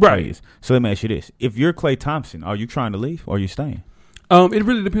contract. Right. So let me ask you this. If you're Klay Thompson, are you trying to leave or are you staying? It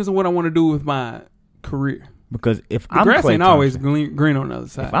really depends on what I want to do with my career. Because if the I'm grass Klay ain't Thompson, always green on the other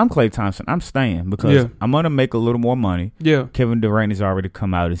side. If I'm Klay Thompson, I'm staying because I'm going to make a little more money. Yeah. Kevin Durant has already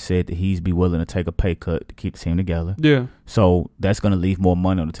come out and said that he's be willing to take a pay cut to keep the team together. Yeah. So that's going to leave more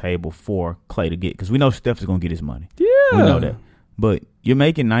money on the table for Klay to get because we know Steph is going to get his money. Yeah. We know that. But you're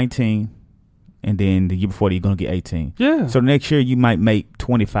making 19 and then the year before you're going to get 18. Yeah. So next year you might make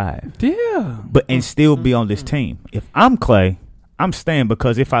 25. Yeah. But and still be on this team. If I'm Klay, I'm staying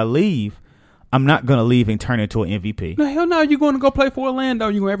because if I leave, I'm not going to leave and turn into an MVP. No, hell no. You're going to go play for Orlando.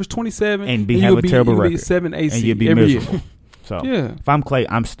 You're going to average 27. And have a terrible record. 7 AC and you'll be every miserable. Year. So if I'm Klay,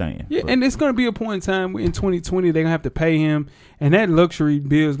 I'm staying. Yeah, and it's going to be a point in time in 2020 they're going to have to pay him, and that luxury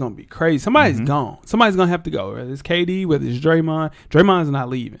bill is going to be crazy. Somebody's gone. Somebody's going to have to go. Whether it's KD, whether it's Draymond. Draymond's not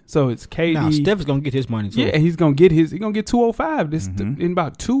leaving. So it's KD. Nah, Steph is going to get his money too. Yeah, he's going to get his. He's going to get 205 in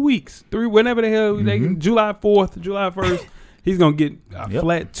about 2 weeks. 3, whenever the hell, July 4th, July 1st. He's going to get a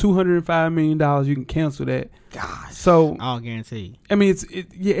flat $205 million. You can cancel that. Gosh. So I'll guarantee. I mean,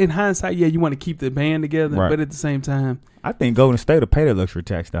 in hindsight, you want to keep the band together, but at the same time, I think Golden State will pay their luxury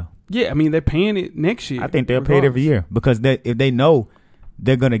tax, though. Yeah, I mean, they're paying it next year. I think they'll pay it every year because if they know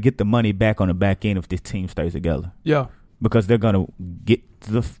they're going to get the money back on the back end if this team stays together. Yeah. Because they're going to get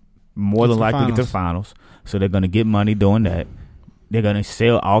more than likely get to the finals. So they're going to get money doing that. They're going to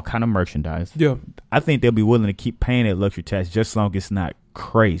sell all kind of merchandise. Yeah. I think they'll be willing to keep paying that luxury tax just as long as it's not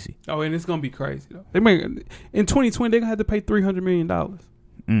crazy. Oh, and it's going to be crazy, though. In 2020, they're going to have to pay $300 million.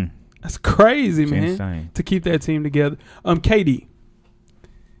 That's crazy, man. Insane. To keep that team together. KD.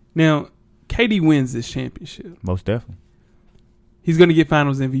 Now, KD wins this championship. Most definitely. He's going to get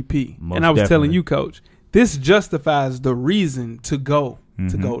finals MVP. Most and I was telling definitely. you, Coach, this justifies the reason to go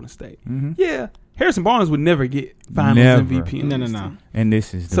to Golden State. Yeah, Harrison Barnes would never get finals MVP. No. Team. And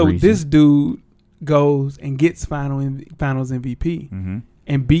this is the so reason. this dude goes and gets finals MVP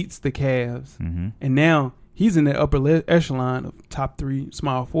and beats the Cavs. And now he's in the upper echelon of top 3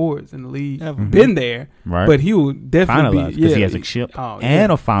 small forwards in the league. Been there, right. but he will definitely finalized be. because he has a chip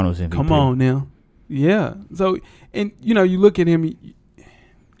and a finals MVP. Come on now. Yeah. So, and, you look at him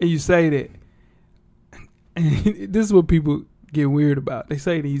and you say that, and this is what people get weird about. They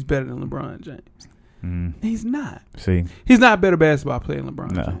say that he's better than LeBron James. He's not. See, he's not a better basketball player than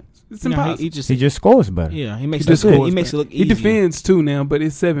LeBron James. It's impossible. He just scores better. Yeah, he makes it look easy. He defends too now, but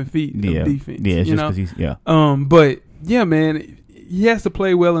it's 7 feet of defense. Yeah, it's just because he's But yeah, man, he has to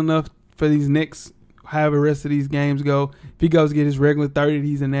play well enough for these next however rest of these games go. If he goes to get his regular 30,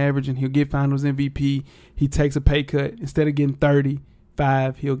 he's an average, and he'll get finals MVP. He takes a pay cut. Instead of getting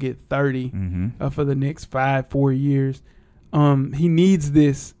 35, he'll get 30 for the next 4 years. He needs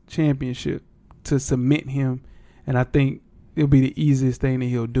this championship to cement him, and I think it'll be the easiest thing that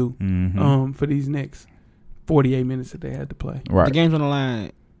he'll do for these next 48 minutes that they had to play. Right. The game's on the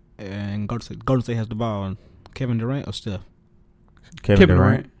line, and Golden State has the ball. Kevin Durant or Steph? Kevin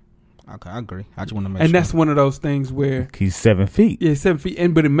Durant. Okay, I agree. I just want to make and sure. that's one of those things where he's 7 feet. Yeah, 7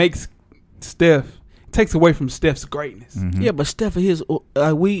 feet, but it makes takes away from Steph's greatness. Yeah, but Steph is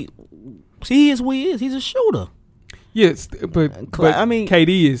he is who he is. He's a shooter. Yes, but I mean,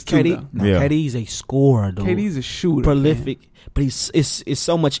 KD is too. KD's a scorer, though. KD's a shooter, prolific, man. But it's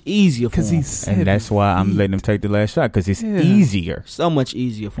so much easier for him. And that's why I'm letting him take the last shot because it's easier. So much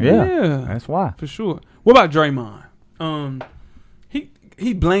easier for him. Yeah, that's why for sure. What about Draymond?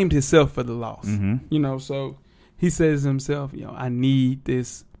 He blamed himself for the loss. So he says to himself, I need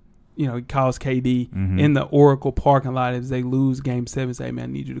this. He calls KD in the Oracle parking lot as they lose Game 7. Say, man,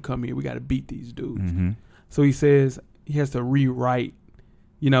 I need you to come here. We got to beat these dudes. So he says he has to rewrite,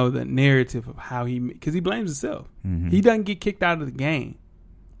 the narrative of how because he blames himself. He doesn't get kicked out of the game.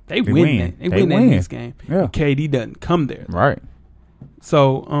 They win. They win that next game. Yeah. KD doesn't come there. Right.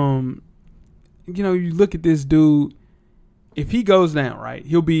 So, you look at this dude. If he goes down, right,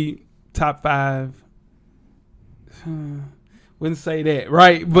 he'll be top 5. Wouldn't say that,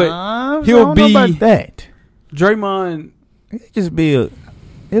 right? But he'll be about that. Draymond. He'll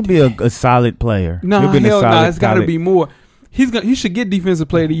be a solid player. No, hell no. It's got to be more. He should get Defensive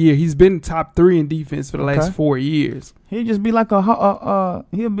Player of the Year. He's been top 3 in defense for the last 4 years. He'll just be like he'll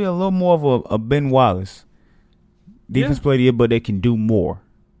be a little more of a Ben Wallace. Defense Player of the Year, but they can do more.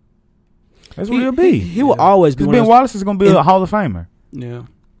 That's what he'll be. He will always be. Ben Wallace is going to be a Hall of Famer. Yeah.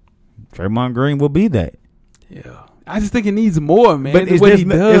 Draymond Green will be that. Yeah. I just think it needs more, man. But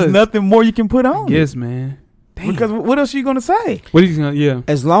there's nothing more you can put on. Yes, man. Damn. Because what else are you going to say? What he's going to, yeah.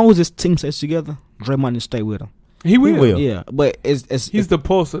 As long as this team stays together, Draymond will stay with him. He will. Yeah, but he's the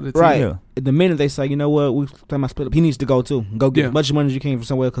pulse of the team. Right. Yeah. The minute they say, you know what, we time I split up, he needs to go too. Go get as much money as you can from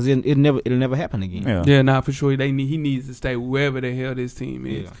somewhere because it'll never happen again. Yeah, for sure. He needs to stay wherever the hell this team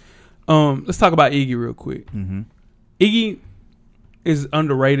is. Yeah. Let's talk about Iggy real quick. Iggy is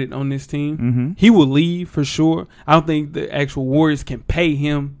underrated on this team. He will leave for sure. I don't think the actual Warriors can pay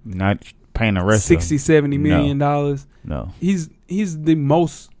him. Not paying the rest $60-70 million. No. He's the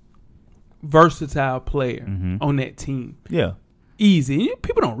most versatile player on that team. Yeah. Easy.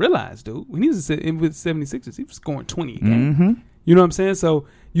 People don't realize, dude, when he was with 76ers, he was scoring 20 a game. You know what I'm saying? So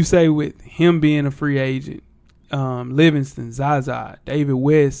you say with him being a free agent, Livingston, Zaza, David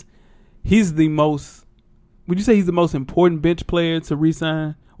West, he's the most, would you say he's the most important bench player to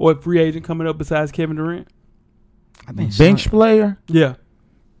re-sign or a free agent coming up besides Kevin Durant? I think bench player? Yeah.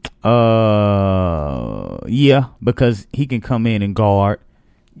 Yeah, because he can come in and guard.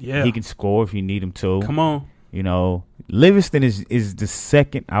 Yeah. He can score if you need him to. Come on. Livingston is the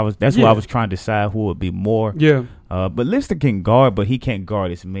second. That's why I was trying to decide who would be more. Yeah. But Livingston can guard, but he can't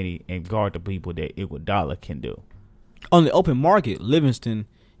guard as many and guard the people that Iguodala can do. On the open market, Livingston,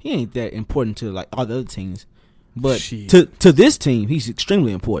 he ain't that important to like all the other teams. But to this team, he's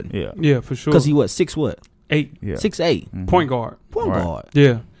extremely important. Yeah. Yeah, for sure. Because he 6'8"? Yeah. 6'8". Point guard.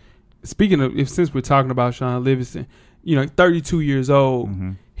 Yeah. Speaking of, since we're talking about Sean Livingston, 32 years old,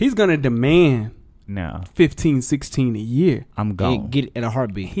 he's going to demand, Now 15, 16 a year. I'm gone. Get it at a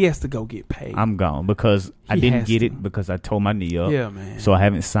heartbeat. He has to go get paid. I'm gone because I He didn't has get to. it because I tore my knee up. Yeah, man. So I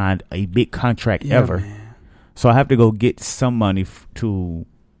haven't signed a big contract Yeah, ever. man. So I have to go get some money for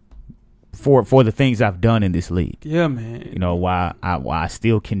the things I've done in this league. Yeah, man. You know, why I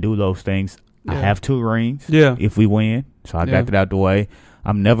still can do those things. I Yeah. have 2 rings. Yeah. If we win, so I Yeah. got that out the way.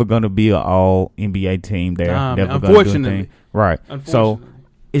 I'm never gonna be an all NBA team there. Nah, never man. gonna do a Unfortunately. thing. Right. So Unfortunately.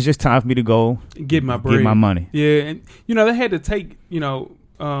 it's just time for me to go Get my bread. get my money. Yeah, and they had to take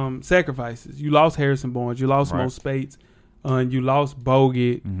sacrifices. You lost Harrison Barnes, you lost Right. Mo Spates, you lost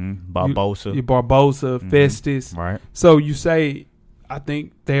Bogut, Barbosa. you Barbosa, Festus. Right. So you say, I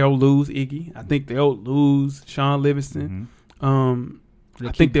think they'll lose Iggy. I think they'll lose Sean Livingston.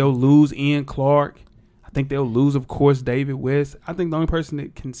 I think they'll lose Ian Clark. I think they'll lose, of course, David West. I think the only person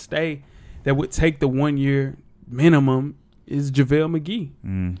that can stay that would take the 1 year minimum is JaVale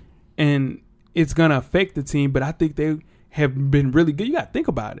McGee. And it's going to affect the team, but I think they have been really good. You got to think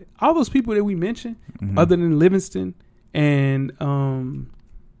about it. All those people that we mentioned, other than Livingston and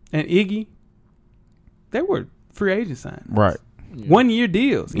Iggy, they were free agent signings. Right. 1 year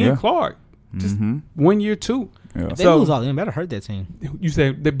deals. Ian Yeah. Clark, just 1 year too. Yeah. If they So- lose all of them, that'll hurt that team. You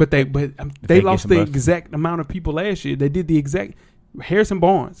say, they they lost get the some bust. exact amount of people last year. They did the exact. Harrison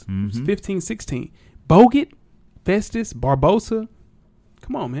Barnes, 15, 16. Bogut, Festus, Barbosa.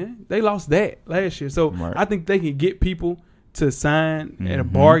 Come on, man. They lost that last year. So Right. I think they can get people to sign at a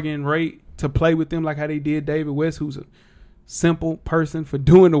bargain rate to play with them like how they did David West, who's a simple person for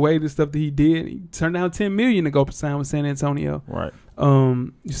doing the way the stuff that he did. He turned down $10 million to go sign with San Antonio. Right.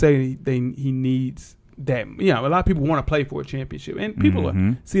 You say he needs that. A lot of people want to play for a championship, and people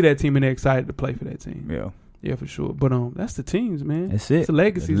see that team and they're excited to play for that team. Yeah, for sure. But that's the teams, man. That's it. It's the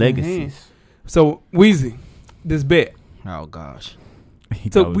Legacies. The in Legacies. hand. So Weezy, this bet. Oh gosh. He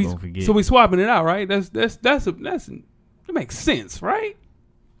So thought we was gonna forget. we swapping it out, right? It makes sense, right?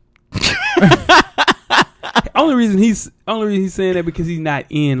 only reason he's saying that because he's not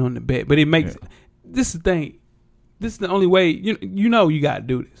in on the bet, but it makes this is the thing. This is the only way you got to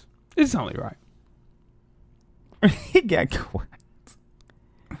do this. It's only right. He got quiet.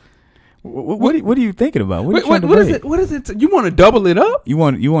 What are you thinking about? What is it? What is it? You want to double it up? You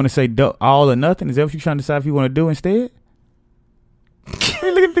want to say all or nothing? Is that what you're trying to decide if you want to do instead? What are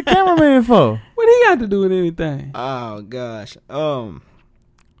you looking at the cameraman for? What do he got to do with anything? Oh gosh.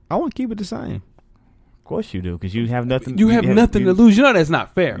 I want to keep it the same. Of course you do, because you have nothing. You have nothing to lose. You know that's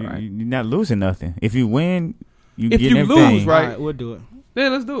not fair, right? You're not losing nothing. If you win, If get you everything. lose, right? All right, we'll do it. Yeah,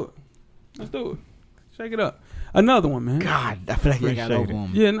 let's do it. Shake it up. Another one, man. God, I feel like I got over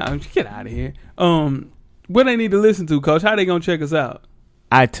on me. Yeah, no, get out of here. What they need to listen to, Coach? How they gonna check us out?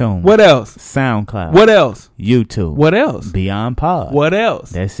 iTunes. What else? SoundCloud. What else? YouTube. What else? Beyond Pod. What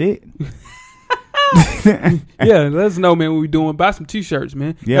else? That's it. Yeah, let us know, man, what we doing. Buy some T-shirts,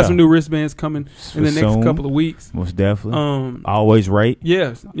 man. Yeah. Got some new wristbands coming in the next Soon. couple of weeks. Most definitely. Always rate.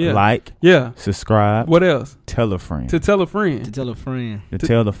 Yeah. Like. Yeah. Subscribe. What else? Tell a friend. To tell a friend. To tell a friend. To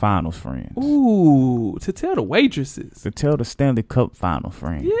tell the finals friends. Ooh, to tell the waitresses. To tell the Stanley Cup final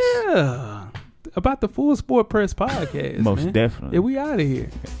friends. Yeah. About the Full Sport Press podcast. Most man. definitely. Yeah, we out of here.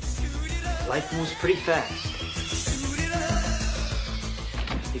 Life moves pretty fast.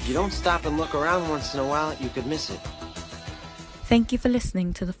 If you don't stop and look around once in a while, you could miss it. Thank you for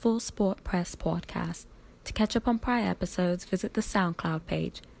listening to the Full Sport Press podcast. To catch up on prior episodes, visit the SoundCloud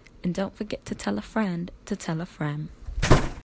page. And don't forget to tell a friend to tell a friend.